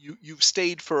led, you've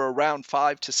stayed for around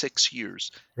 5 to 6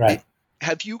 years. Right.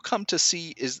 Have you come to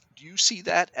see, do you see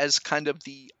that as kind of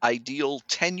the ideal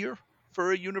tenure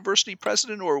for a university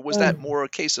president, or was that more a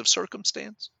case of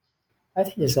circumstance? I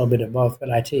think it's a little bit of both,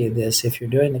 but I tell you this, if you're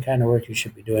doing the kind of work you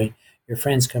should be doing, your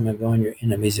friends come and go and your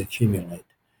enemies accumulate.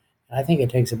 And I think it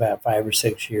takes about 5 or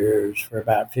 6 years for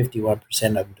about 51%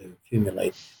 of them to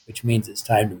accumulate, which means it's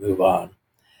time to move on.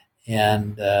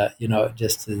 And, it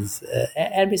just is,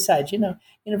 and besides,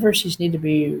 universities need to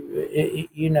be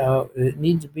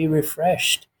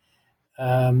refreshed.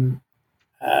 And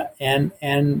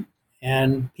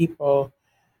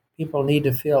people need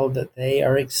to feel that they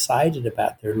are excited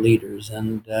about their leaders,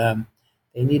 and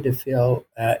they need to feel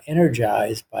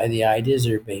energized by the ideas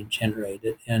that are being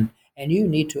generated. And you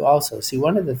need to also see,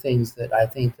 one of the things that I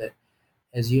think that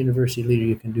as a university leader,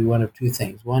 you can do one of two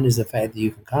things. One is the fact that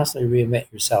you can constantly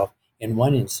reinvent yourself in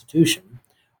one institution,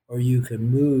 or you can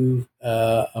move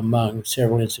among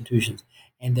several institutions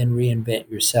and then reinvent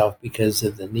yourself because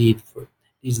of the needs of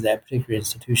that particular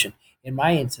institution. In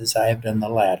my instance, I have done the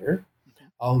latter,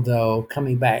 although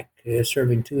coming back,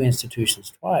 serving 2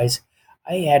 institutions twice,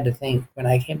 I had to think, when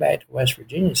I came back to West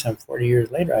Virginia some 40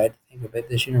 years later, I had to think about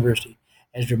this university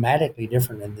as dramatically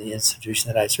different than the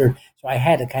institution that I served. So I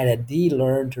had to kind of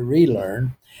de-learn to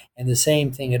relearn. And the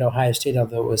same thing at Ohio State,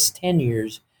 although it was 10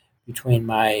 years between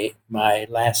my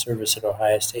last service at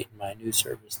Ohio State and my new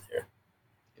service there.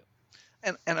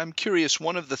 And I'm curious,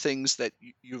 one of the things that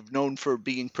you've known for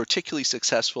being particularly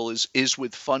successful is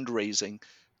with fundraising.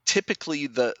 Typically,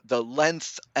 the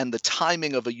length and the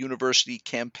timing of a university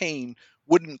campaign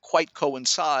wouldn't quite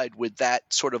coincide with that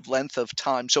sort of length of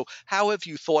time. So how have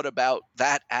you thought about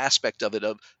that aspect of it,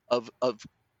 of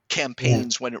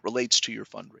campaigns when it relates to your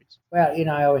fundraising? Well,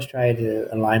 I always try to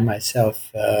align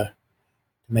myself to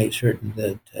make certain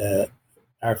that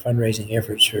our fundraising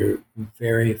efforts are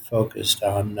very focused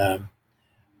on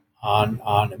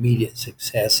immediate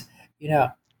success.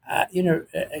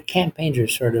 Campaigns are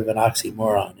sort of an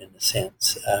oxymoron in a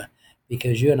sense,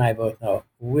 because you and I both know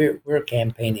we're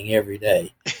campaigning every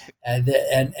day, and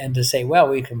to say, well,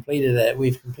 we've completed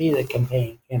a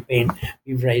campaign,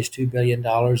 we've raised $2 billion,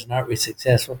 and aren't we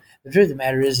successful? The truth of the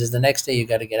matter is the next day you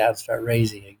got to get out and start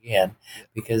raising again,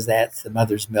 because that's the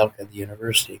mother's milk of the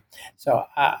university. So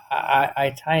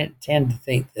I tend to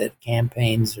think that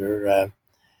campaigns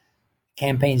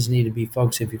need to be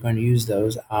focused, if you're going to use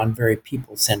those, on very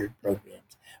people-centered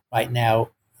programs. Right now,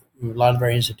 a lot of our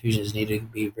institutions need to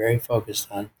be very focused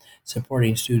on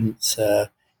supporting students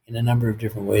in a number of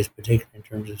different ways, particularly in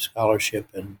terms of scholarship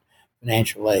and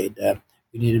financial aid.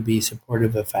 We need to be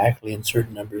supportive of faculty in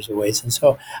certain numbers of ways. And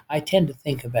so I tend to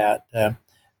think about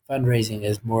fundraising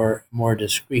as more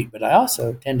discrete, but I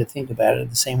also tend to think about it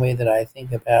the same way that I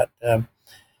think about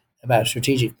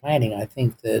strategic planning. I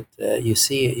think that you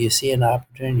see an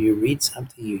opportunity, you read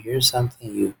something, you hear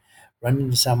something, you run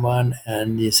into someone,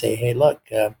 and you say, hey, look,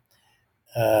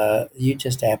 you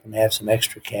just happen to have some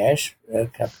extra cash, a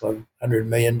couple of $100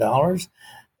 million.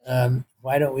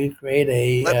 Why don't we create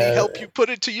a... Let me help you put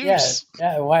it to use.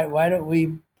 Yeah. Why don't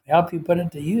we help you put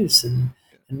it to use and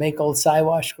make old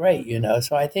Siwash great,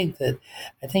 So I think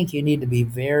you need to be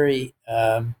very...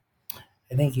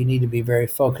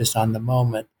 focused on the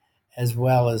moment as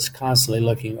well as constantly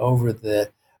looking over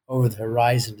the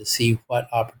horizon to see what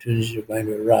opportunities are going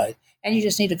to arise. And you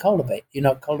just need to cultivate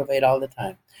all the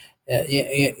time.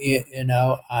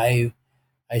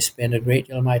 I spend a great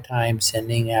deal of my time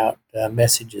sending out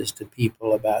messages to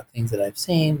people about things that I've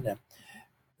seen,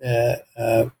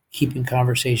 keeping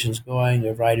conversations going,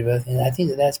 a variety of other things. I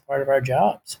think that's part of our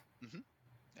jobs. Mm-hmm.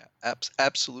 Yeah,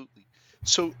 absolutely.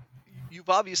 So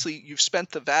you've spent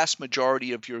the vast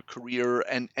majority of your career,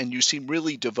 and you seem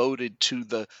really devoted to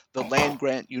the land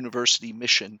grant university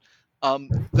mission.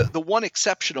 The one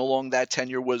exception along that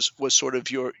tenure was sort of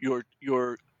your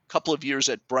couple of years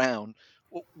at Brown.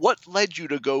 What led you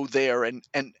to go there and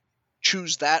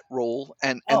choose that role?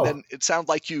 And then it sounded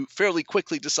like you fairly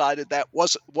quickly decided that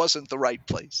wasn't the right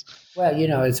place. Well,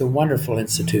 it's a wonderful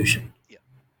institution. Yeah.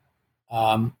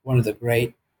 One of the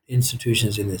great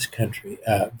institutions in this country,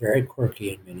 very quirky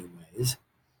in many ways,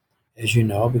 as you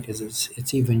know, because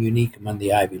it's even unique among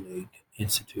the Ivy League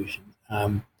institutions.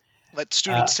 Let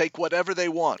students take whatever they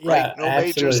want, yeah, right? No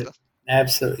majors.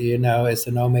 Absolutely. It's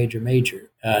a no major.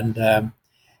 And the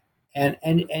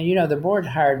board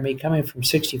hired me coming from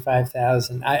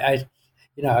 65,000.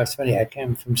 It's funny. I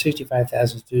came from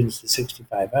 65,000 students to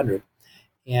 6,500.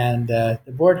 And the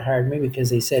board hired me because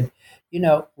they said,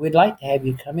 we'd like to have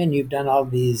you come in. You've done all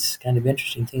these kind of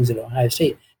interesting things at Ohio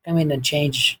State. Come in and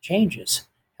changes.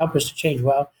 Help us to change.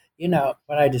 Well,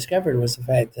 what I discovered was the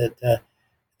fact that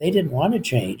they didn't want to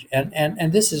change.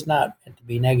 And this is not meant to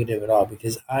be negative at all,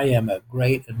 because I am a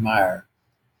great admirer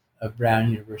of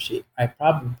Brown University. I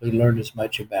probably learned as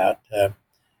much about the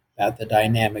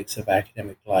dynamics of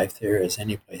academic life there as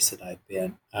any place that I've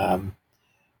been. I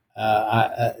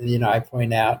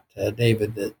point out,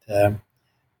 David, that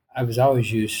I was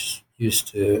always used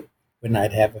to, when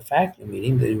I'd have a faculty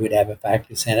meeting, that we'd have a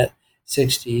faculty senate,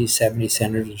 60, 70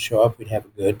 senators would show up. We'd have a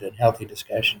good and healthy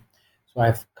discussion. So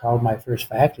I called my first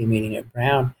faculty meeting at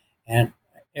Brown, and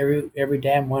every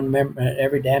damn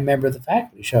member of the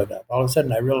faculty showed up. All of a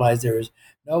sudden, I realized there was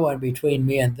no one between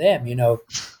me and them.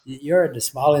 You're at a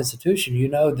small institution. You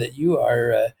know that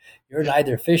you're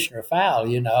neither fish nor fowl.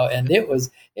 And it was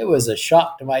a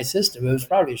shock to my system. It was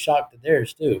probably a shock to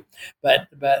theirs too.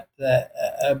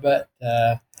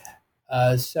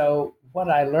 So what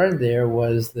I learned there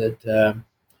was that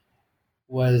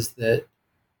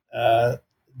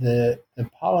the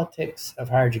politics of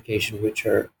higher education, which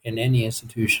are in any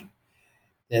institution,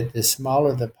 that the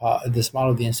smaller the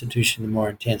institution, the more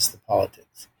intense the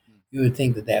politics. You would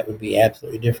think that would be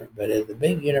absolutely different, but at the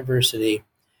big university,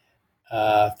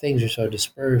 things are so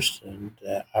dispersed, and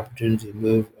opportunities to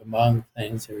move among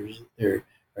things. There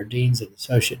are deans and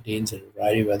associate deans and a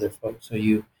variety of other folks, so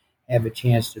you have a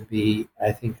chance to be,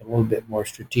 I think, a little bit more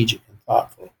strategic and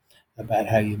thoughtful about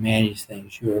how you manage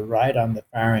things. You are right on the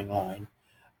firing line.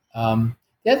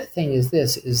 The other thing is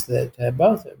that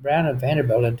both Brown and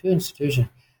Vanderbilt, and two institutions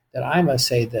that I must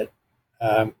say that,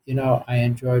 I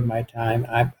enjoyed my time.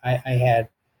 I had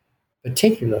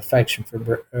particular affection for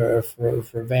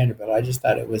Vanderbilt. I just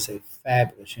thought it was a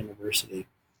fabulous university,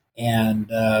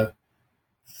 and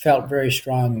felt very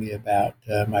strongly about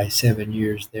my 7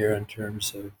 years there in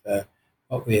terms of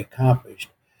what we accomplished.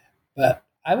 But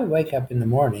I would wake up in the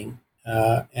morning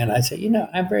and I'd say,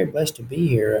 I'm very blessed to be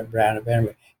here at Brown and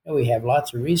Vanderbilt. We have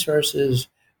lots of resources.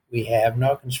 We have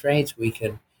no constraints. We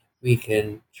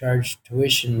can charge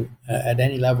tuition at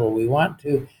any level we want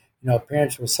to.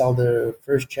 Parents will sell their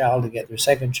first child to get their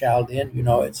second child in.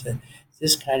 It's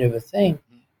this kind of a thing.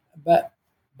 But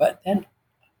then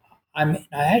I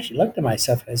actually looked at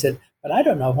myself and I said, but I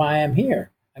don't know why I'm here.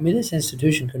 I mean, this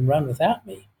institution can run without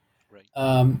me. Right.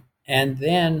 And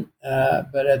then,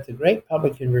 but at the great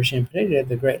public university, in particular at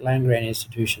the great land-grant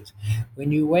institutions,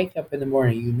 when you wake up in the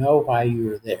morning, you know why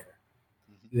you are there.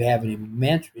 Mm-hmm. You have an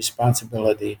immense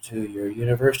responsibility to your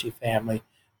university family,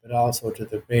 but also to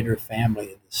the greater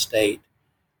family of the state,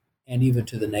 and even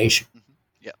to the nation. Mm-hmm.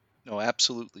 Yeah, no,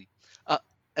 absolutely.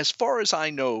 As far as I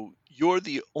know, you're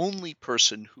the only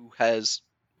person who has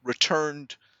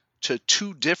returned to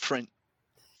two different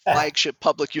flagship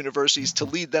public universities to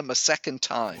lead them a second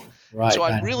time. Right. So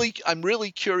I'm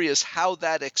really curious how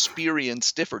that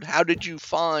experience differed. How did you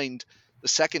find the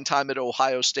second time at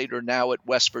Ohio State or now at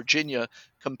West Virginia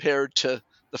compared to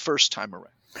the first time around?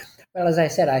 Well, as I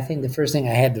said, I think the first thing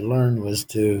I had to learn was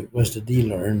to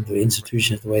de-learn the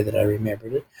institutions the way that I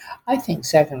remembered it. I think,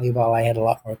 secondly of all, I had a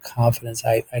lot more confidence.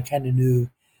 I kind of knew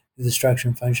the structure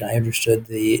and function. I understood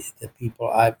the people.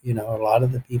 A lot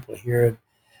of the people here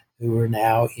who are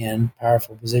now in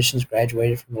powerful positions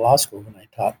graduated from law school when I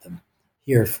taught them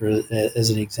here,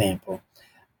 as an example.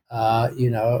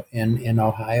 In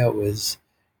Ohio,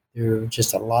 There were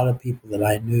just a lot of people that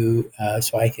I knew,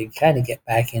 so I could kind of get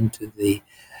back into the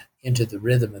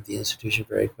rhythm of the institution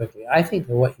very quickly. I think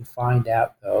that what you find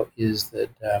out, though, is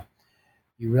that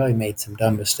you really made some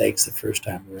dumb mistakes the first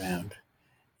time around,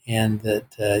 and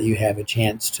that you have a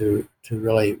chance to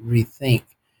really rethink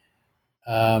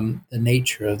the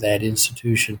nature of that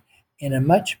institution in a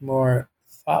much more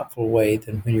thoughtful way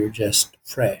than when you're just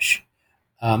fresh.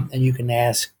 And you can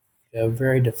ask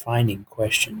very defining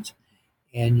questions,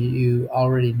 and you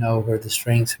already know where the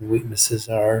strengths and weaknesses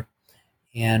are,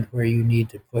 and where you need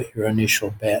to put your initial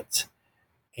bets,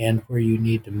 and where you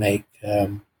need to make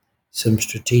some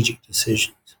strategic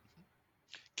decisions.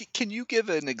 Can you give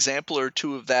an example or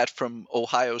two of that from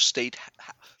Ohio State?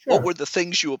 Sure. What were the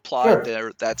things you applied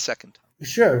there that second time?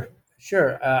 Sure.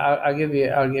 I'll give you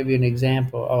an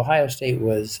example. Ohio State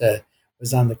was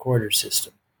on the quarter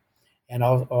system, and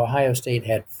Ohio State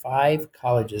had 5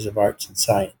 colleges of arts and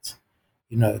science.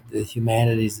 The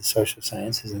humanities, the social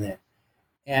sciences, and that.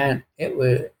 And it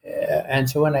was, and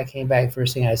so when I came back,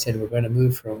 first thing I said, we're going to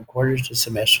move from quarters to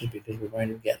semesters because we're going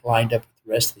to get lined up with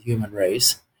the rest of the human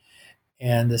race.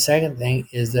 And the second thing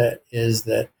is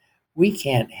that we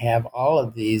can't have all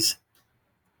of these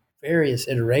various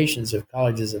iterations of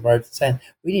colleges of arts and science.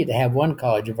 We need to have one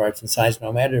college of arts and science,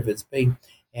 no matter if it's big,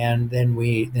 and then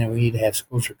we need to have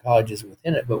schools or colleges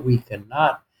within it. But we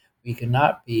cannot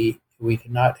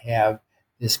have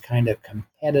this kind of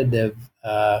competitive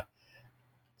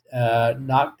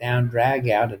knockdown, drag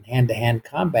out, and hand-to-hand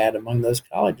combat among those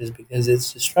colleges, because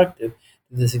it's destructive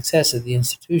to the success of the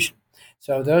institution.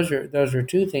 So those are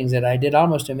 2 things that I did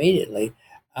almost immediately,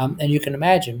 and you can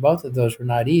imagine both of those were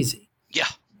not easy. Yeah.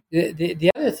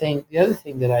 The other thing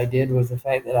that I did was the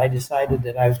fact that I decided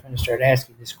that I was going to start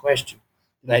asking this question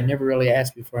that I'd never really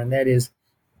asked before, and that is,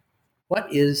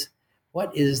 what is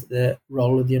the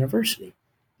role of the university?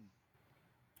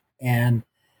 And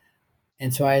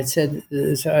so I had said,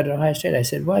 so at Ohio State, I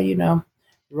said, well, the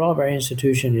role of our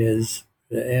institution is,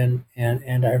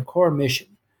 and our core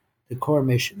mission, the core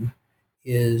mission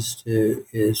is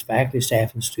faculty,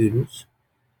 staff, and students,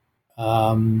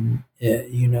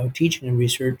 teaching and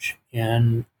research,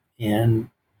 and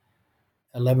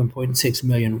 11.6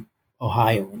 million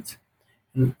Ohioans.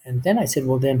 And then I said,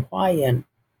 well, then why in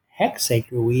heck's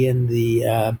sake are we in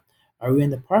the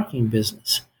parking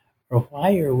business? Or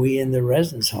why are we in the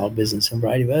residence hall business and a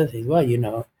variety of other things?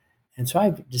 Well, and so I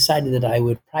decided that I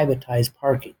would privatize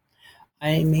parking.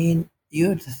 I mean, you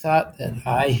would have thought that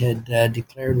I had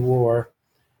declared war,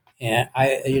 and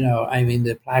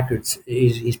the placards.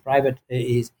 He's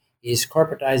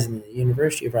corporatizing the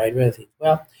university, a variety of other things.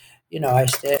 Well, I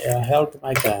held to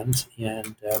my guns,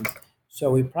 and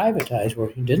so we privatized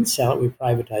working. Didn't sell it. We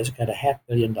privatized. Got $500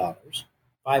 million,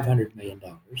 $500 million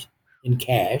in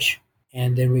cash.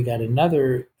 And then we got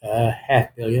another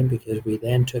 $500 million because we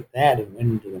then took that and went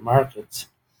into the markets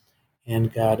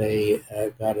and got a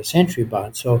century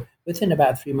bond. So within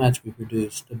about 3 months, we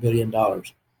produced $1 billion.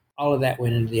 All of that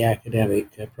went into the academic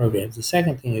programs. The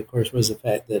second thing, of course, was the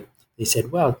fact that they said,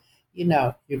 well, you're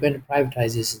going to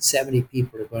privatize this and 70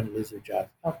 people are going to lose their jobs.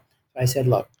 Well, so I said,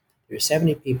 look, there's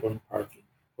 70 people in parking.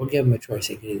 We'll give them a choice.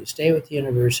 They can either stay with the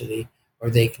university or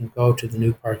they can go to the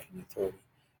new parking authority.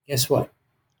 Guess what?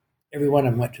 Every one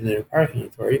of them went to the parking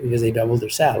authority because they doubled their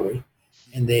salary,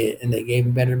 and they gave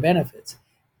them better benefits.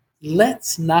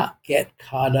 Let's not get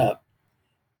caught up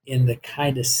in the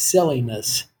kind of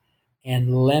silliness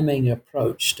and lemming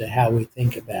approach to how we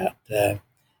think about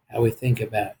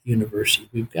university.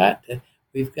 We've got to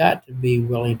be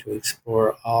willing to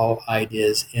explore all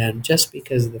ideas, and just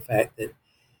because of the fact that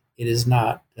it is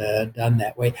not done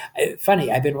that way. Funny,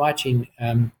 I've been watching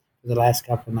for the last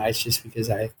couple of nights just because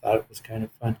I thought it was kind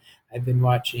of fun. I've been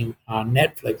watching on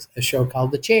Netflix a show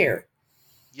called The Chair.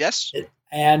 Yes.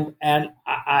 And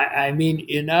I mean,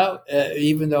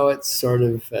 even though it's sort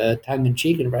of tongue in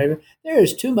cheek and right, there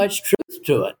is too much truth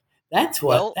to it. That's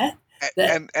what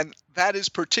and that is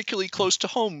particularly close to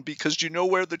home because do you know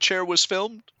where The Chair was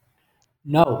filmed?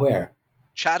 No, where?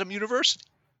 Chatham University.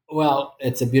 Well,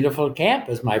 it's a beautiful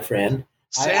campus, my friend.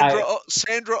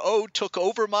 Sandra Oh took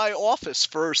over my office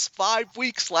for 5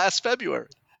 weeks last February.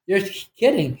 You're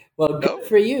kidding. Well, good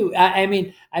for you. I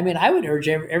mean, I would urge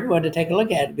everyone to take a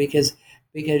look at it because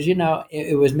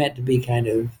it was meant to be kind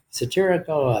of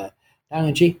satirical, tongue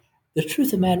in cheek. The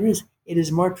truth of the matter is, it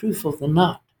is more truthful than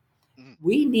not. Mm-hmm.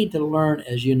 We need to learn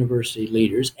as university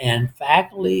leaders, and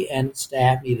faculty and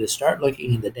staff need to start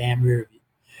looking in the damn mirror,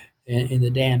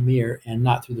 and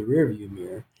not through the rearview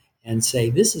mirror, and say,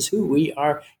 "This is who we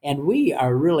are," and we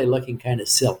are really looking kind of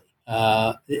silly.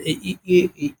 And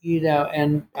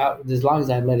as long as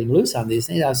I'm letting loose on these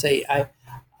things, I'll say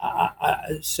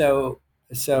So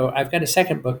I've got a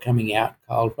second book coming out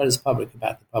called "What is Public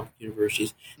About the Public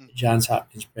Universities?" that Johns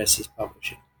Hopkins Press is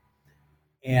publishing,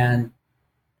 and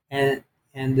and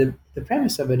the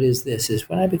premise of it is this: is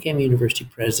when I became a university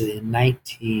president in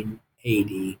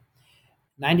 1980,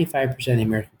 95% of the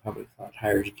American public thought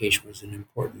higher education was an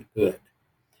important good.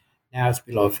 Now it's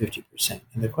below 50%,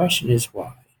 and the question is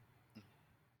why.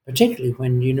 Particularly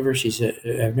when universities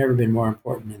have never been more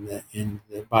important in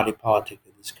the body politic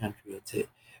of this country.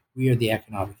 We are the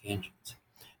economic engines.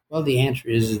 Well, the answer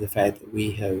is the fact that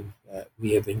we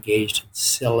have engaged in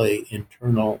silly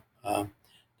internal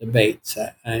debates.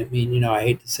 I mean, I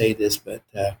hate to say this, but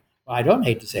well, I don't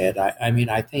hate to say it. I mean,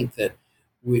 I think that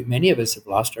many of us have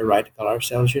lost our right to call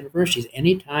ourselves universities.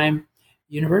 Anytime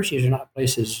universities are not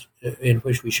places in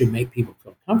which we should make people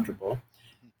feel comfortable.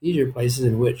 These are places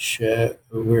in which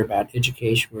we're about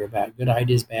education, we're about good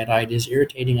ideas, bad ideas,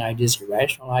 irritating ideas,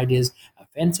 irrational ideas,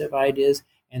 offensive ideas.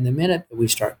 And the minute that we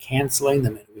start canceling, the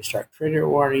minute we start trigger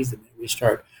warnings, the minute we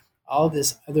start all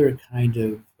this other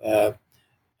kind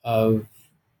of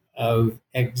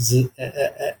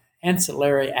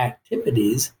ancillary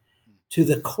activities to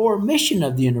the core mission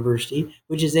of the university,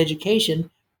 which is education,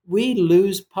 we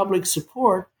lose public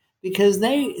support because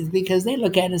they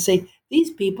look at it and say, these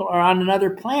people are on another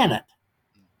planet.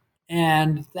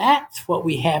 And that's what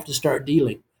we have to start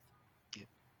dealing with.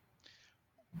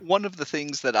 One of the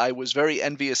things that I was very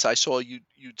envious, I saw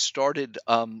you'd started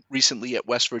recently at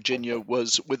West Virginia,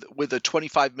 was with a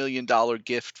 $25 million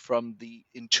gift from the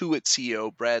Intuit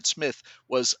CEO, Brad Smith,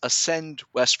 was Ascend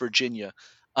West Virginia.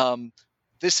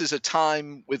 This is a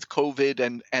time with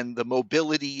COVID and the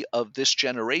mobility of this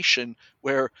generation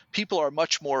where people are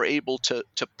much more able to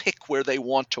pick where they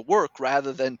want to work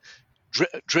rather than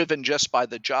driven just by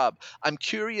the job. I'm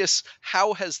curious,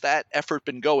 how has that effort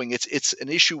been going? It's an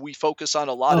issue we focus on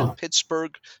a lot in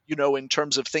Pittsburgh, in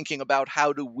terms of thinking about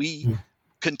how do we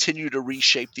continue to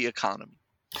reshape the economy.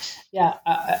 Yeah,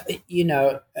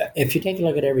 if you take a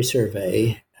look at every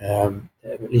survey,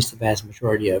 at least the vast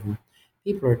majority of them,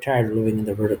 people are tired of living in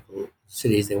the vertical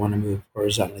cities. They want to move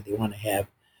horizontally. They want to have,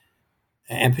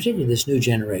 and particularly this new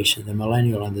generation, the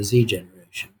millennial and the Z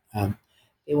generation,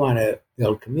 they want to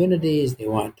build communities. They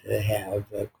want to have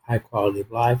a high quality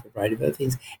of life, a variety of other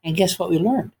things. And guess what we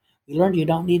learned? We learned you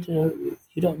don't need to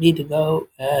go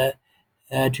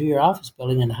to your office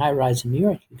building in a high rise in New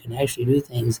York. You can actually do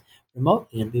things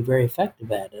remotely and be very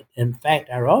effective at it. In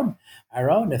fact, our own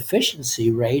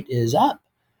efficiency rate is up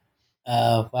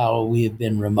while we have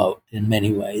been remote in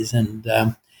many ways,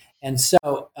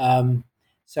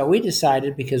 so we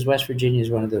decided, because West Virginia is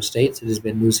one of those states that has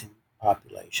been losing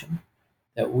population,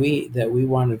 that we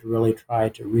wanted to really try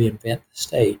to reinvent the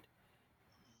state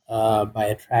by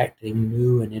attracting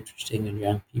new and interesting and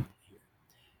young people here.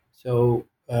 So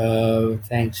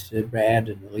thanks to Brad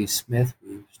and Elise Smith,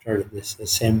 we started this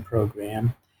Ascend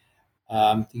program.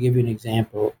 To give you an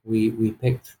example, we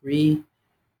picked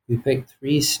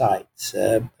three sites: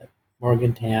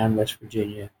 Morgantown, West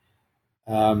Virginia,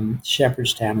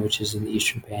 Shepherdstown, which is in the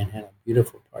Eastern Panhandle,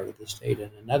 beautiful part of the state,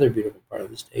 and another beautiful part of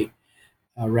the state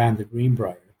around the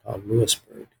Greenbrier called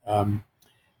Lewisburg.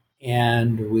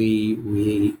 And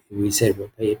we said, we'll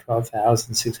pay you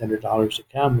 $12,600 to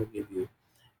come. We'll give you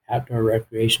outdoor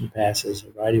recreation passes,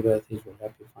 a variety of other things. We'll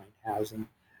help you find housing.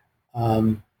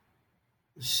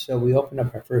 So we opened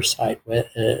up our first site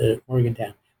at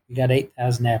Morgantown. We got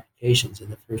 8,000 applications in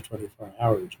the first 24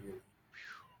 hours.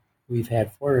 We've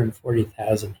had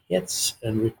 440,000 hits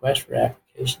and requests for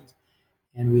applications,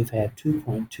 and we've had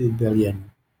 2.2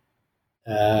 billion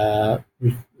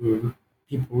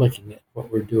people looking at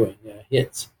what we're doing,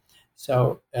 hits.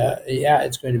 So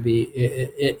it's going to be.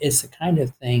 It's the kind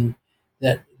of thing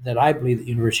that I believe that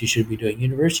universities should be doing.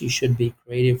 Universities should be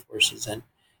creative forces and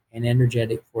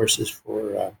energetic forces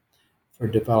for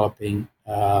developing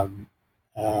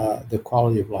the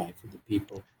quality of life of the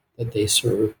people that they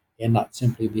serve, and not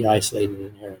simply be isolated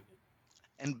and arrogant.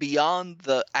 And beyond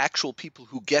the actual people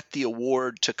who get the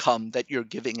award to come that you're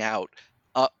giving out,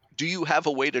 do you have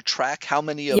a way to track how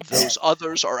many of those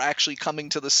others are actually coming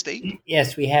to the state?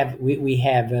 Yes, we have. We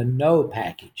have a no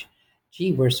package.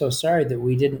 Gee, we're so sorry that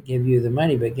we didn't give you the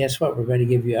money, but guess what? We're going to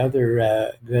give you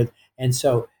other good. And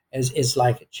so, as it's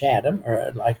like at Chatham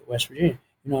or like at West Virginia,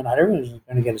 not everyone's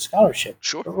going to get a scholarship.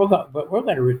 Sure. But we're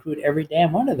going to recruit every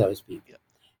damn one of those people. Yeah.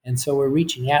 And so we're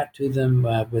reaching out to them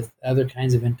with other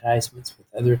kinds of enticements, with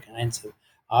other kinds of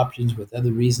options, with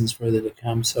other reasons for them to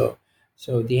come. So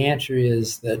the answer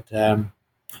is that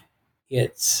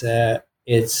it's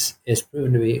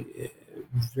proven to be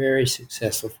very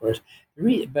successful for us.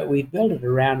 But we built it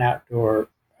around outdoor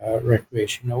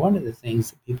recreation. Now, one of the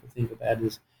things that people think about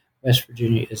is West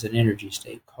Virginia is an energy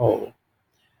state, coal.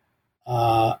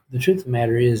 The truth of the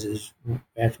matter is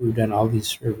after we've done all these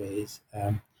surveys,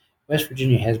 West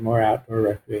Virginia has more outdoor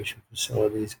recreation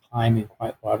facilities, climbing,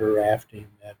 whitewater rafting,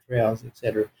 trails,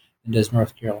 etc., than does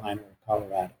North Carolina or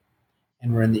Colorado.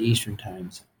 And we're in the Eastern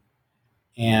time zone.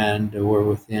 And we're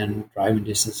within driving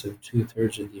distance of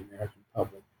 2/3 of the American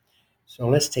public. So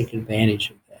let's take advantage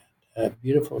of that.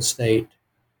 Beautiful state,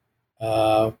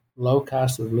 low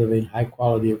cost of living, high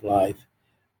quality of life.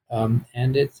 And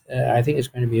I think it's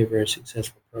going to be a very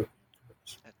successful program for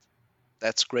us.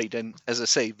 That's great. And as I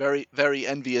say, very, very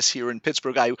envious here in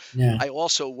Pittsburgh. I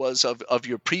also was of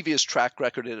your previous track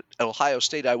record at Ohio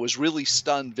State. I was really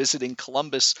stunned visiting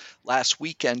Columbus last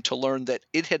weekend to learn that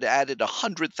it had added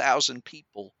 100,000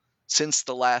 people since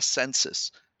the last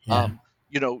census. Yeah.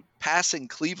 Passing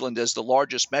Cleveland as the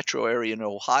largest metro area in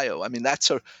Ohio. I mean,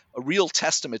 that's a real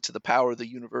testament to the power the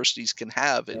universities can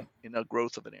have in a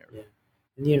growth of an area. Yeah.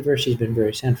 And the university's been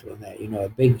very central in that. A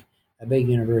big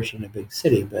university in a big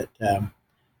city. But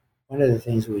one of the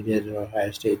things we did at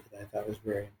Ohio State that I thought was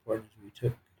very important is we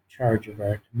took charge of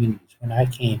our communities. When I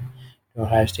came to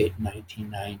Ohio State in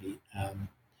 1990,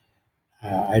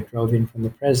 I drove in from the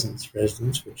president's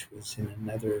residence, which was in a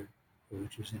little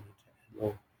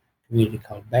community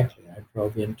called Beckley. I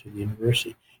drove into the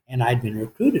university, and I'd been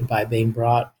recruited by being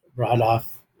brought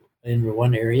off into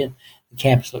one area. The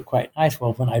campus looked quite nice.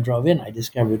 Well, when I drove in, I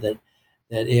discovered that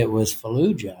it was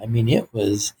Fallujah. I mean, it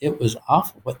was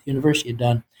awful what the university had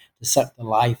done to suck the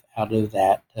life out of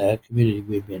that community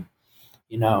we've been.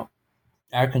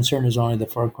 Our concern is only the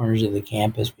four corners of the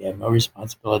campus. We have no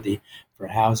responsibility for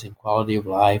housing, quality of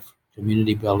life,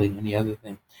 community building, any other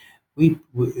thing.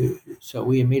 So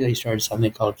we immediately started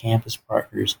something called Campus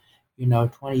Partners.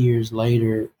 30 years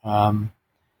later, one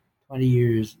of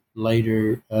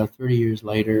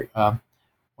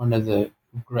the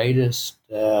greatest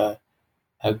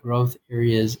growth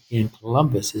areas in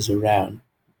Columbus is around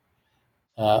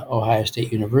Ohio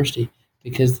State University,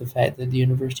 because the fact that the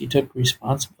university took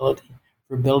responsibility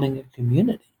for building a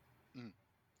community.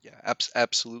 Yeah,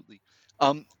 absolutely.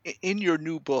 In your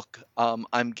new book,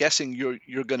 I'm guessing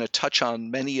you're going to touch on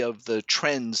many of the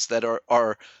trends that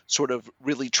are sort of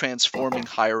really transforming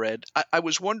higher ed. I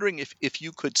was wondering if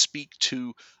you could speak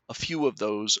to a few of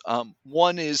those.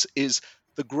 One is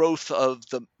the growth of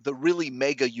the really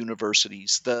mega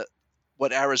universities,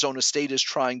 what Arizona State is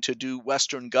trying to do,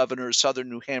 Western Governors, Southern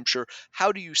New Hampshire.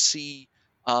 How do you see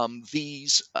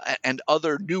these and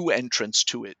other new entrants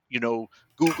to it?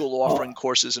 Google offering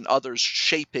courses and others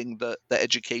shaping the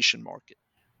education market.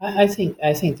 I think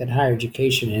that higher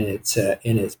education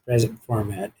in its present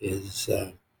format is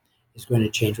going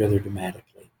to change rather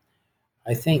dramatically.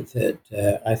 I think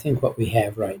what we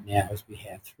have right now is we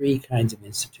have three kinds of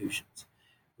institutions.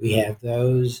 We have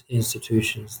those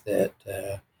institutions that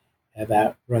have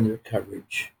outrun their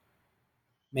coverage,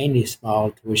 mainly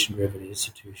small tuition-driven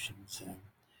institutions.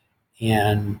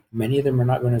 And many of them are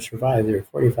not going to survive. There are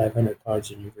 4,500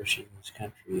 colleges and universities in this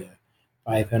country.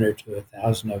 500 to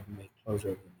 1,000 of them may close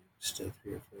over the next 3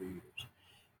 or 4 years.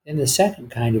 Then the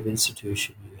second kind of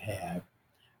institution you have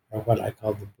are what I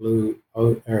call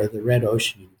the red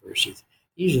ocean universities.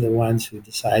 These are the ones who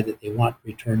decide that they want to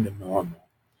return to normal.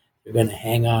 They're going to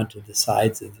hang on to the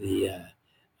sides of the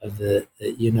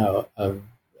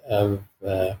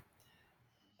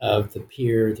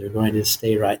pier. They're going to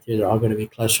stay right there. They're all going to be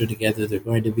clustered together. They're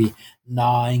going to be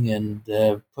gnawing and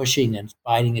pushing and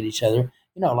biting at each other.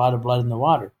 A lot of blood in the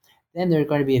water. Then there are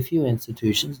going to be a few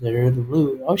institutions that are the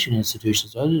blue ocean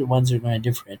institutions. Those are the ones that are going to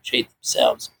differentiate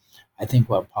themselves. I think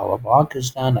what Paula Blanc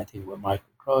has done, I think what Michael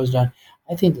Crow has done,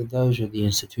 I think that those are the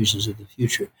institutions of the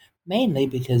future. Mainly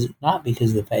not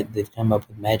because of the fact that they've come up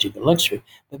with magic elixir,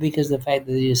 but because of the fact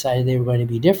that they decided they were going to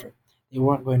be different. They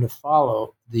weren't going to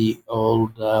follow the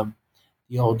old line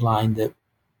that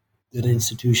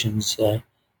institutions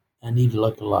need to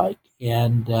look alike,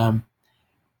 and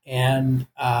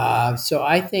so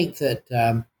I think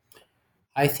that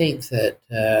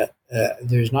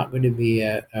there's not going to be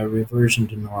a reversion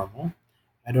to normal.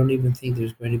 I don't even think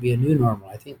there's going to be a new normal.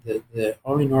 I think that the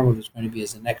only normal there's going to be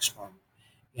is the next normal,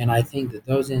 and I think that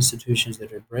those institutions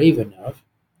that are brave enough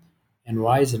and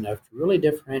wise enough to really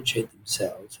differentiate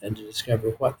themselves and to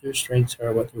discover what their strengths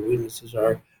are, what their weaknesses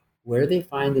are, where they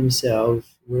find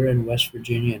themselves. We're in West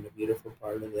Virginia, in a beautiful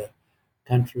part of the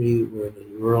country. We're in a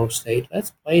rural state.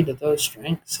 Let's play to those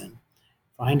strengths and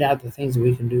find out the things that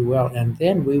we can do well, and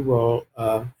then we will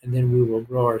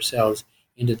grow ourselves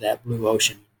into that blue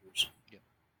ocean university. Yeah.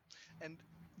 And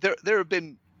there have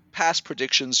been past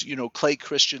predictions, Clay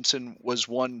Christensen was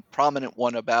one prominent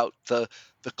one about the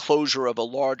closure of a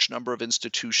large number of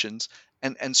institutions.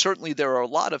 And certainly there are a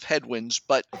lot of headwinds,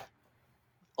 but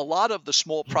a lot of the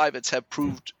small privates have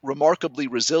proved remarkably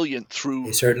resilient through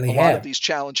They certainly a lot of have. these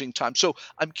challenging times. So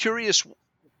I'm curious,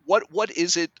 what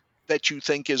is it that you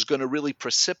think is going to really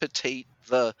precipitate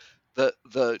the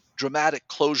dramatic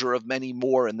closure of many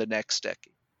more in the next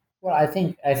decade? Well, I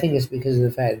think it's because of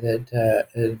the fact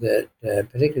that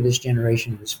particularly this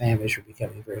generation, this families are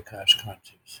becoming very cost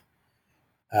conscious.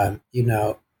 Um, you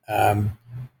know, um,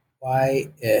 why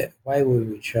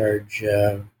would we charge?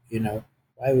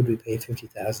 Why would we pay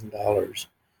 $50,000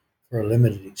 for a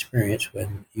limited experience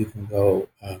when you can go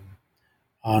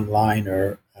online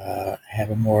or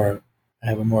have a more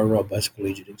robust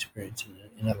collegiate experience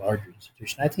in a larger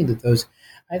institution? I think those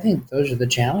are the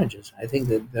challenges. I think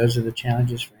that those are the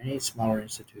challenges for any smaller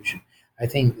institution. I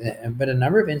think, but a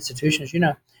number of institutions,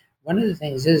 one of the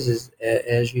things is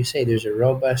as you say, there's a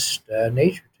robust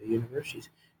nature to universities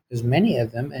because many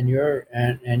of them, and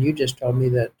you just told me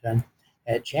that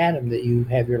at Chatham that you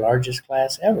have your largest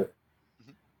class ever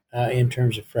Mhm. in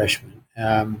terms of freshmen.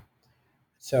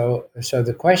 So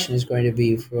the question is going to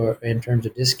be for in terms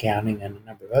of discounting and a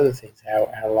number of other things,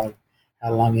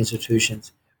 how long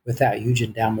institutions without huge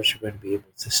endowments are going to be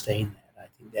able to sustain that. I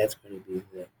think that's going to be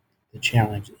the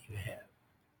challenge that you have.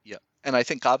 Yeah. And I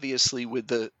think obviously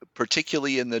with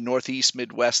particularly in the Northeast,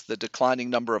 Midwest, the declining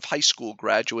number of high school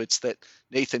graduates that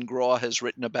Nathan Graw has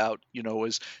written about,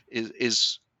 is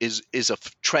a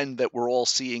trend that we're all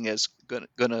seeing as going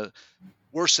to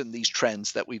worsen these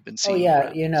trends that we've been Oh seeing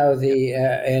yeah, around. the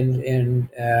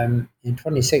in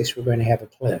 26 we're going to have a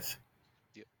cliff,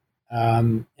 Yeah.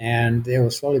 and it will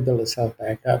slowly build itself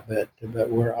back up. But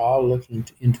we're all looking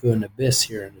into an abyss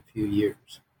here in a few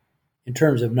years, in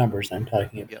terms of numbers. I'm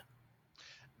talking Yeah. about.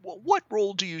 Well, what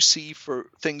role do you see for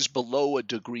things below a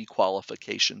degree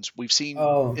qualifications? We've seen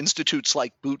Oh, institutes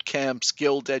like boot camps,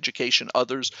 guild education,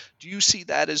 others. Do you see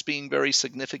that as being very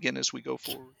significant as we go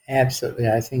forward? absolutely.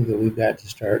 I think that we've got to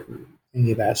start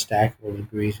thinking about stackable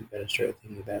degrees. We've got to start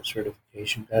thinking about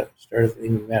certification. We've got to start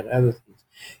thinking about other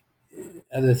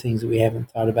things that we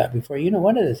haven't thought about before.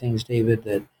 One of the things, David,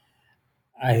 that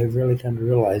I have really come to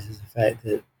realize is the fact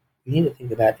that we need to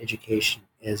think about education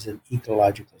as an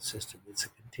ecological system. It's a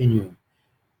continuum,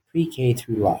 pre-K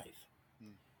through life.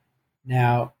 Mm.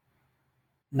 Now,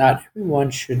 not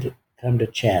everyone should come to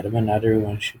Chatham, and not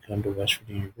everyone should come to West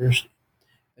Virginia University,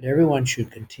 but everyone should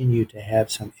continue to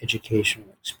have some educational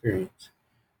experience.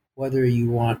 Whether you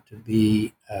want to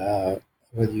be a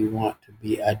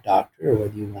doctor or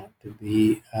whether you want to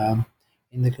be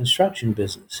in the construction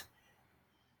business,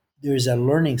 there's a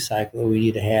learning cycle that we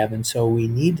need to have, and so we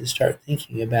need to start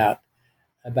thinking about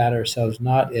ourselves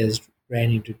not as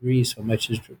granting degrees so much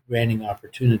as granting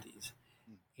opportunities,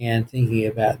 and thinking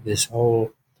about this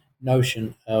whole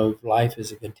notion of life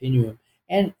as a continuum,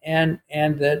 and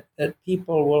that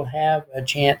people will have a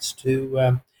chance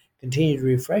to continue to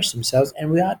refresh themselves,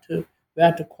 and we ought to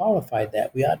qualify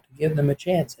that. We ought to give them a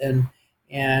chance, and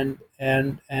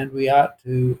we ought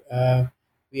to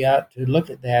look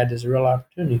at that as a real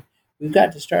opportunity. We've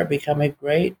got to start becoming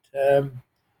great.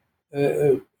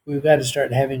 We've got to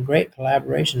start having great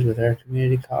collaborations with our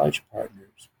community college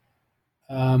partners.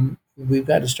 We've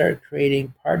got to start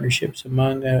creating partnerships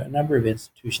among a number of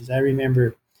institutions. I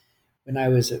remember when I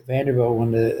was at Vanderbilt,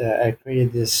 when I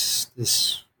created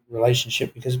this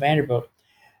relationship because Vanderbilt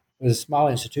was a small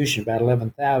institution, about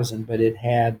 11,000, but it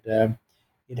had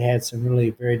some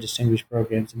really very distinguished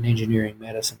programs in engineering,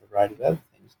 medicine, a variety of other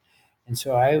things. And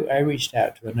so I reached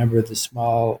out to a number of the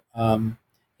small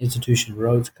institutions,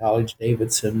 Rhodes College,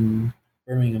 Davidson,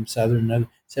 Birmingham Southern, and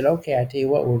said, okay, I tell you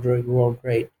what, we're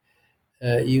great.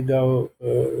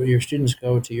 Your students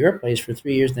go to your place for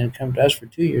 3 years, then come to us for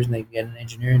 2 years, and they can get an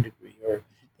engineering degree, or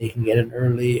they can get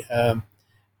early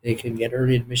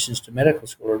admissions to medical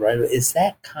school. Right? It's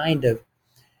that kind of.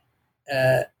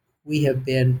 We have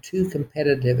been too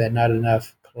competitive and not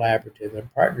enough collaborative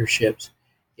and partnerships.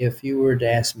 If you were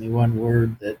to ask me one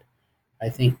word that I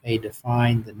think may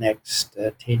define the next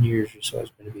 10 years or so,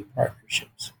 it's going to be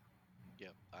partnerships. Yeah,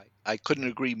 I couldn't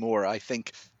agree more. I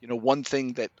think, one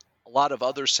thing that a lot of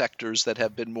other sectors that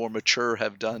have been more mature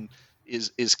have done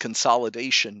is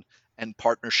consolidation and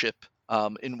partnership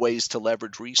in ways to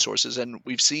leverage resources. And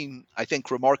we've seen, I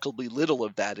think, remarkably little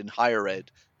of that in higher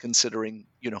ed, considering,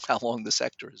 how long the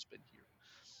sector has been here.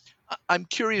 I'm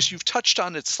curious, you've touched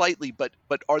on it slightly, but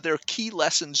are there key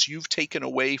lessons you've taken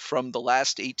away from the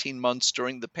last 18 months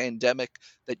during the pandemic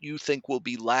that you think will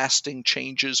be lasting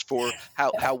changes for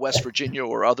how West Virginia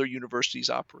or other universities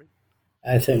operate?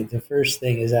 I think the first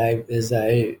thing is I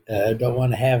don't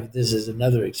want to have this as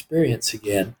another experience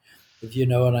again, if you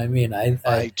know what I mean.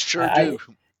 I sure I do.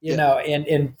 you Yeah. know,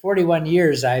 in 41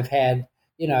 years, I've had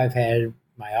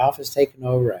my office taken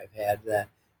over. I've had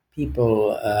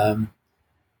people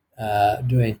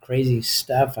doing crazy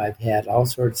stuff. I've had all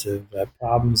sorts of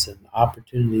problems and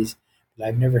opportunities, but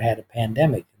I've never had a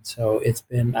pandemic. And so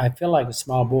I feel like a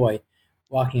small boy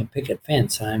walking a picket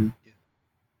fence. I'm Yeah.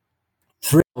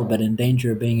 thrilled, but in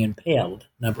danger of being impaled,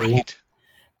 number one. Right.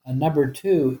 Number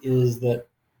two is that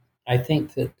I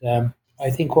think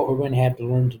what we're going to have to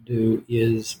learn to do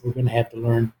is we're going to have to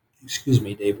learn, excuse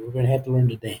me, David, we're going to have to learn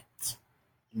to dance.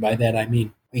 And by that I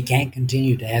mean we can't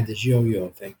continue to have this yo-yo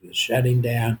effect, this shutting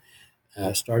down,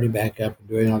 starting back up and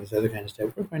doing all this other kind of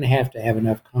stuff. We're going to have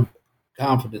enough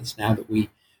confidence now that we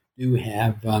do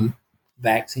have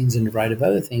vaccines and a variety of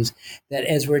other things, that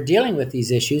as we're dealing with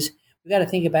these issues, we got to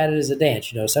think about it as a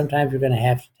dance. Sometimes we're going to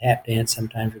have to tap dance,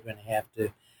 sometimes we're going to have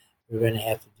to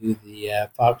do the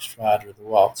foxtrot or the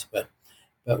waltz, but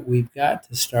we've got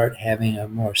to start having a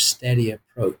more steady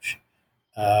approach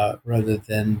rather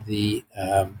than the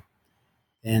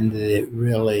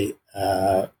really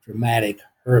dramatic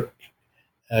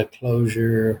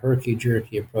closure,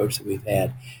 herky-jerky approach that we've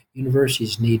had.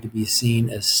 Universities need to be seen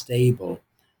as stable,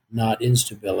 not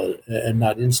unstable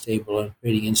and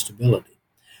creating instability.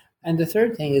 And the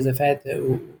third thing is the fact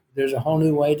that there's a whole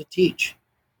new way to teach.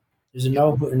 There's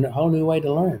a whole new way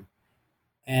to learn.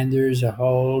 And there's a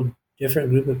whole different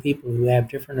group of people who have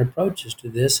different approaches to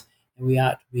this, and we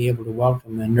ought to be able to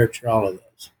welcome and nurture all of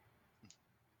those.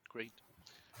 Great.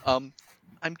 I'm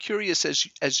curious,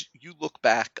 as you look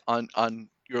back on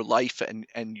your life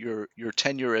and your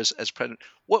tenure as president,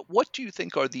 what do you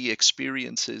think are the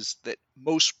experiences that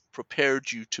most prepared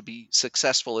you to be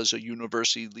successful as a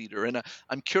university leader? And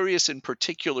I'm curious in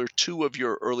particular two of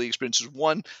your early experiences.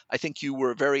 One, I think you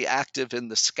were very active in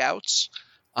the Scouts.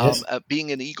 Yes.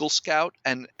 Being an Eagle Scout,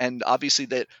 and obviously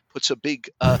that puts a big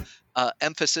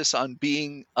emphasis on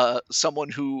being someone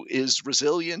who is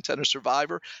resilient and a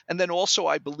survivor. And then also,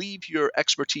 I believe your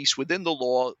expertise within the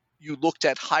law, you looked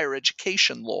at higher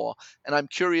education law, and I'm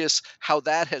curious how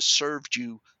that has served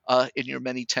you in your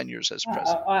many tenures as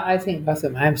president. I think both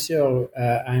of them.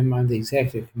 I'm on the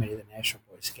executive committee of the National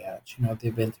Boy Scouts.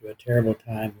 They've been through a terrible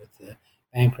time with the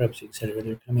bankruptcy, et cetera.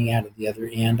 They're coming out of the other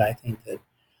end. I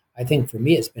think for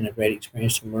me, it's been a great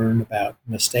experience to learn about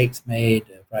mistakes made,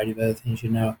 a variety of other things.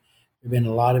 There have been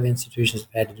a lot of institutions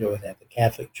that have had to deal with that, the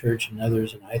Catholic Church and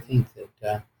others. And I think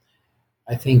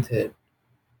that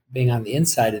being on the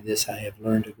inside of this, I have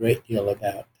learned a great deal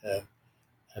about the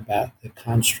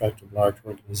construct of large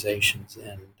organizations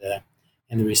and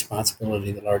the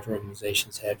responsibility that large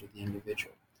organizations have to the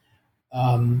individual.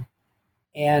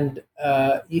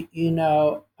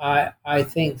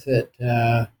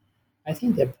 I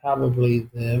think that probably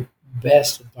the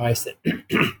best advice that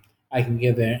I can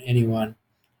give anyone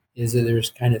is that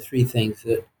there's kind of three things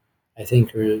that I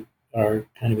think are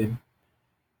kind of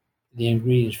the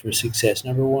ingredients for success.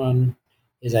 Number one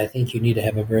is I think you need to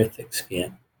have a very thick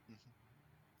skin.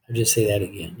 I'll just say that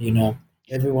again.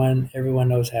 Everyone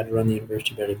knows how to run the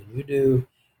university better than you do.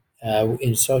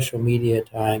 In social media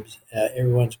times,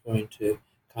 everyone's going to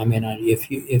comment on you.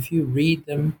 If you read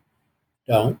them,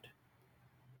 don't.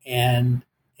 And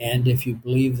if you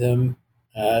believe them,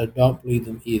 don't believe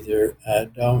them either.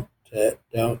 Don't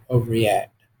overreact.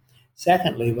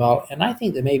 Secondly, and I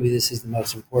think that maybe this is the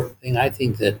most important thing. I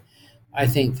think that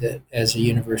as a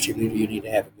university leader, you need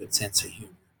to have a good sense of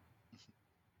humor.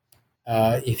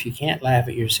 If you can't laugh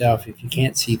at yourself, if you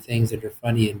can't see things that are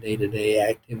funny in day-to-day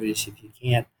activities, if you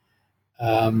can't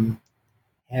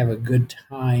have a good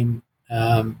time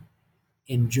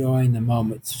enjoying the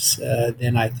moments,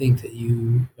 then I think that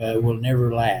you will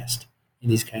never last in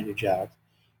these kind of jobs.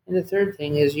 And the third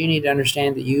thing is you need to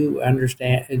understand that you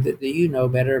know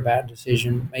better about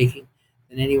decision making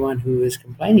than anyone who is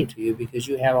complaining to you because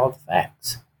you have all the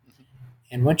facts.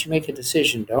 And once you make a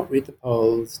decision, don't read the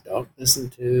polls, don't listen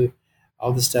to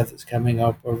all the stuff that's coming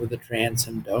up over the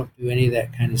transom, don't do any of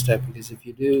that kind of stuff, because if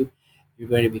you do, you're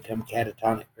going to become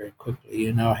catatonic very quickly.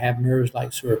 Have nerves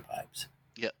like sewer pipes.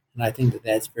 Yeah. And I think that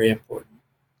that's very important.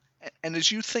 And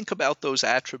as you think about those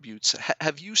attributes,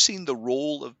 have you seen the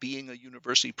role of being a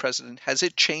university president? Has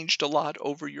it changed a lot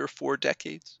over your 4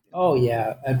 decades? Oh,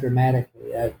 yeah,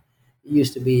 dramatically. It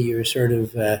used to be you were sort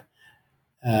of,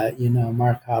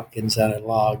 Mark Hopkins on a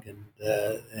log, and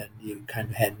you kind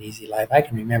of had an easy life. I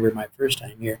can remember my first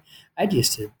time here. I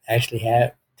used to actually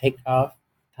take off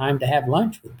time to have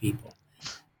lunch with people.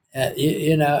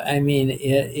 It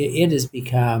has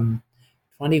become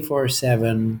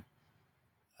 24/7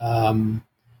 Um,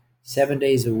 7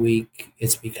 days a week,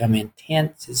 it's become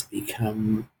intense. It's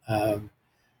become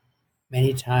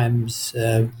many times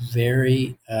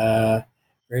very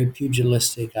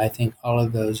pugilistic. I think all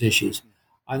of those issues.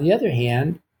 On the other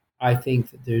hand, I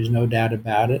think that there's no doubt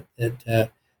about it that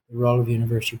the role of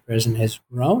university president has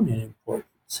grown in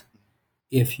importance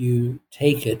if you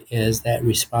take it as that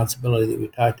responsibility that we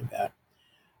talked about.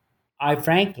 I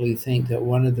frankly think that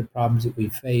one of the problems that we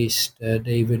faced,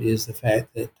 David, is the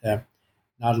fact that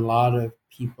not a lot of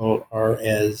people are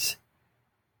as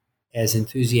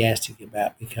enthusiastic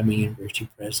about becoming university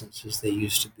presidents as they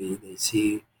used to be. They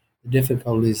see the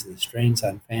difficulties, the strains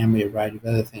on family, a variety of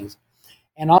other things.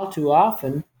 And all too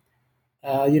often,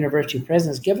 university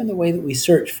presidents, given the way that we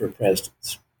search for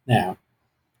presidents now,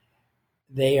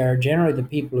 they are generally the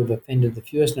people who've offended the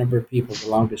fewest number of people the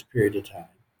longest period of time.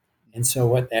 And so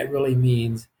what that really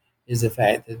means is the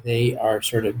fact that they are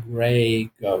sort of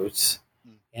gray ghosts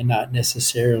and not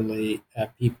necessarily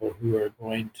people who are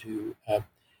going to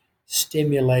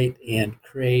stimulate and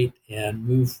create and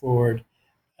move forward.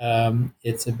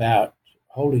 It's about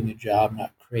holding a job,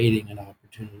 not creating an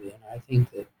opportunity. And I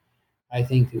think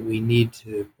that we need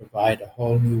to provide a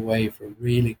whole new way for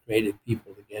really creative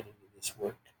people to get into this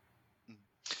work.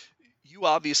 You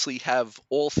obviously have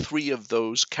all three of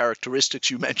those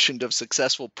characteristics you mentioned of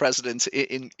successful presidents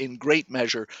in great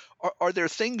measure. Are there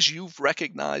things you've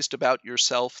recognized about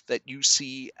yourself that you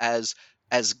see as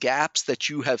gaps that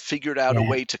you have figured out a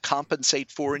way to compensate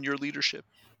for in your leadership?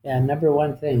 Yeah, number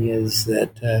one thing is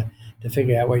that to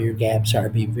figure out what your gaps are,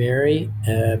 be very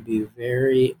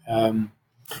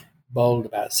bold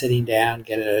about sitting down,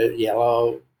 get a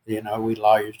yellow, we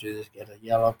lawyers do this, get a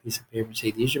yellow piece of paper and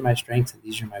say, these are my strengths and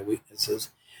these are my weaknesses.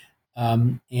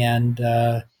 And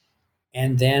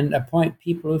then appoint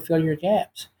people who fill your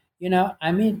gaps.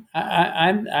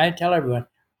 I tell everyone,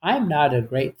 I'm not a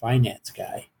great finance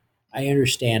guy. I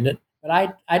understand it, but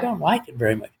I don't like it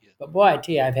very much. But boy, I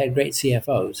tell you, I've had great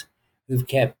CFOs who've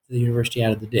kept the university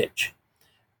out of the ditch.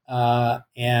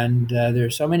 And there are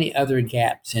so many other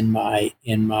gaps in my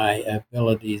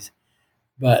abilities.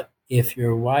 But if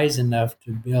you're wise enough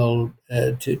to build,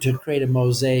 to create a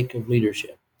mosaic of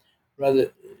leadership,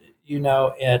 rather,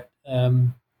 at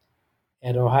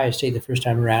Ohio State the first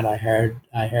time around, I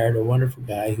hired a wonderful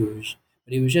guy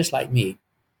but he was just like me,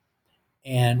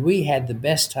 and we had the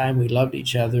best time. We loved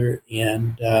each other,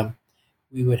 and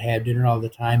we would have dinner all the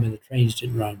time, and the trains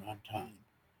didn't run on time.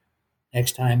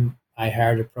 Next time I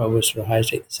hired a provost at Ohio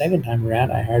State. The second time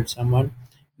around, I hired someone.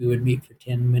 We would meet for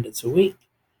 10 minutes a week.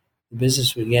 The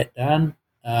business would get done.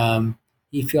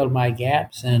 He filled my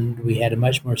gaps, and we had a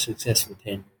much more successful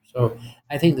tenure. So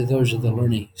I think that those are the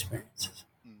learning experiences.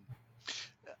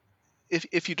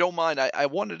 If you don't mind, I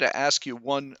wanted to ask you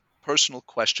one personal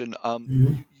question.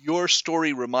 Your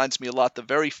story reminds me a lot. The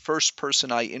very first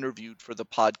person I interviewed for the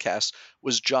podcast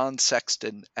was John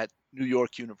Sexton at New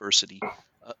York University.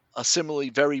 A similarly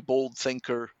very bold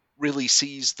thinker, really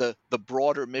sees the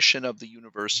broader mission of the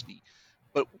university.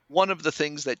 But one of the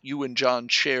things that you and John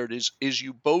shared is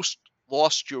you both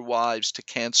lost your wives to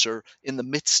cancer in the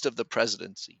midst of the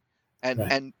presidency.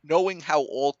 And knowing how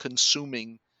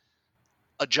all-consuming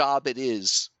a job it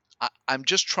is, I'm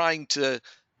just trying to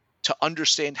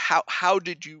understand how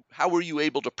were you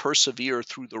able to persevere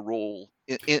through the role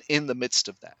in the midst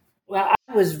of that? Well,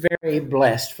 I was very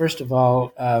blessed. First of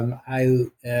all,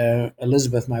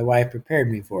 Elizabeth, my wife,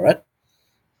 prepared me for it.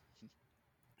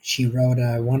 She wrote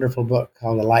a wonderful book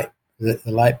called The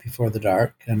Light Before the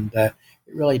Dark, and it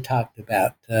really talked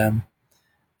about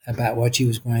what she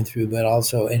was going through, but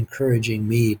also encouraging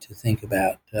me to think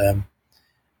about the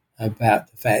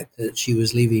fact that she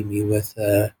was leaving me with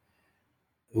a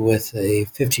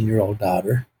 15-year-old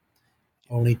daughter,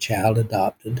 only child,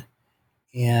 adopted,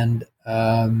 and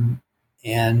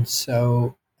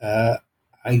so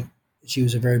she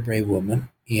was a very brave woman,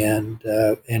 and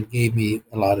gave me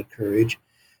a lot of courage.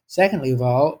 Secondly of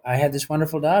all, I had this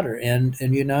wonderful daughter, and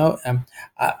a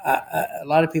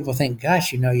lot of people think,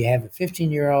 gosh, you have a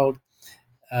 15-year-old.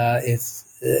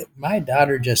 My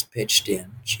daughter just pitched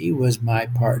in. She was my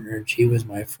partner, and she was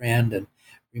my friend, and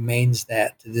remains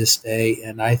that to this day.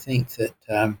 And I think that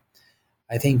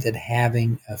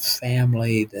having a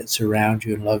family that surrounds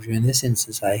you and loves you. In this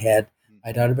instance, I had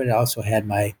my daughter, but I also had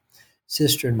my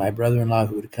sister and my brother-in-law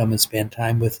who would come and spend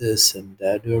time with us and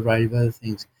do a variety of other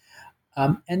things.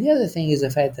 And the other thing is the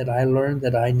fact that I learned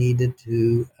that I needed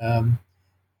to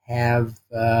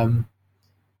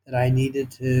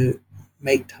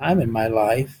make time in my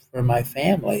life for my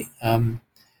family. I'm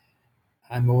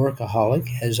a workaholic,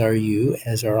 as are you,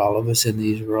 as are all of us in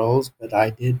these roles, but I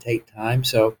did take time.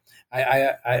 So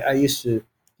I used to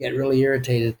get really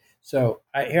irritated. So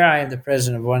here I am, the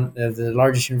president of one of the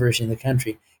largest university in the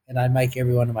country, and I make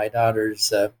every one of my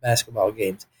daughter's basketball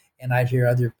games. And I'd hear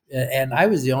and I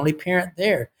was the only parent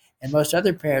there. And most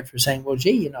other parents were saying, "Well,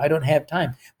 gee, I don't have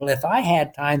time." Well, if I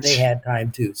had time, they had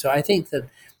time too. So I think that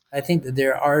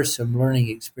there are some learning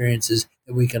experiences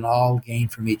that we can all gain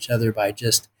from each other by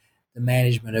just the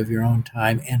management of your own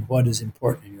time and what is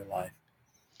important in your life.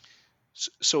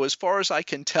 So as far as I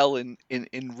can tell in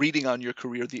reading on your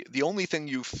career, the only thing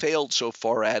you've failed so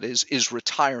far at is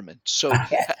retirement. So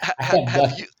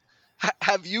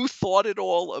have you thought at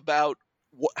all about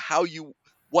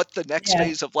what the next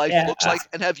phase of life looks like,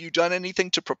 and have you done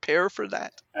anything to prepare for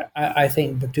that? I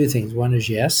think two things. One is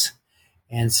yes,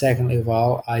 and secondly of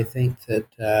all, I think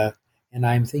that, and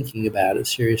I'm thinking about it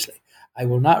seriously, I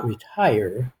will not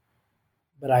retire,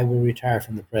 but I will retire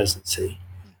from the presidency.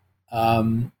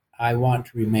 I want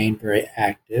to remain very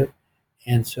active,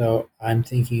 and so I'm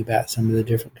thinking about some of the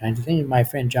different kinds of things. My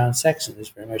friend John Sexton is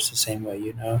very much the same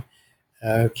way,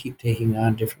 keep taking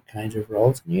on different kinds of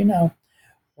roles. And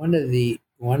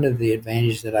one of the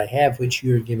advantages that I have, which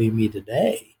you're giving me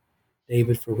today,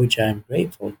 David, for which I'm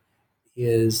grateful,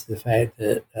 is the fact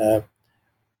that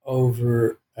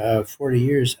over 40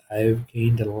 years I've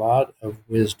gained a lot of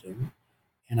wisdom,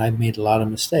 and I've made a lot of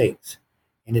mistakes.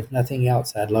 And if nothing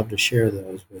else, I'd love to share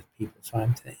those with people.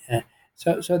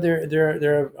 So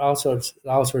there are all sorts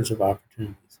of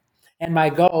opportunities. And my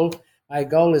goal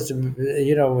is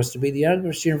to was to be the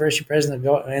youngest university president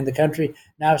in the country.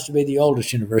 Now it's to be the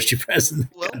oldest university president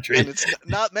in the country. And it's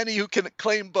not many who can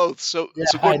claim both. So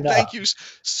Gordon, thank you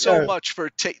so much for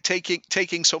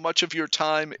taking so much of your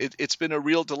time. It's been a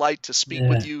real delight to speak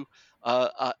with you.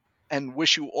 And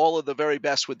wish you all of the very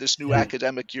best with this new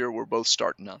academic year we're both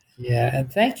starting on. Yeah,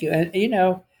 and thank you. And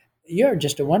you're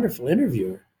just a wonderful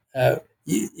interviewer.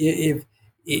 If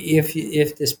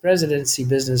this presidency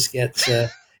business gets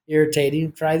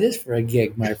irritating, try this for a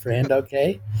gig, my friend.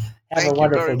 Okay, have a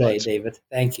wonderful day, David.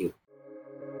 Thank you.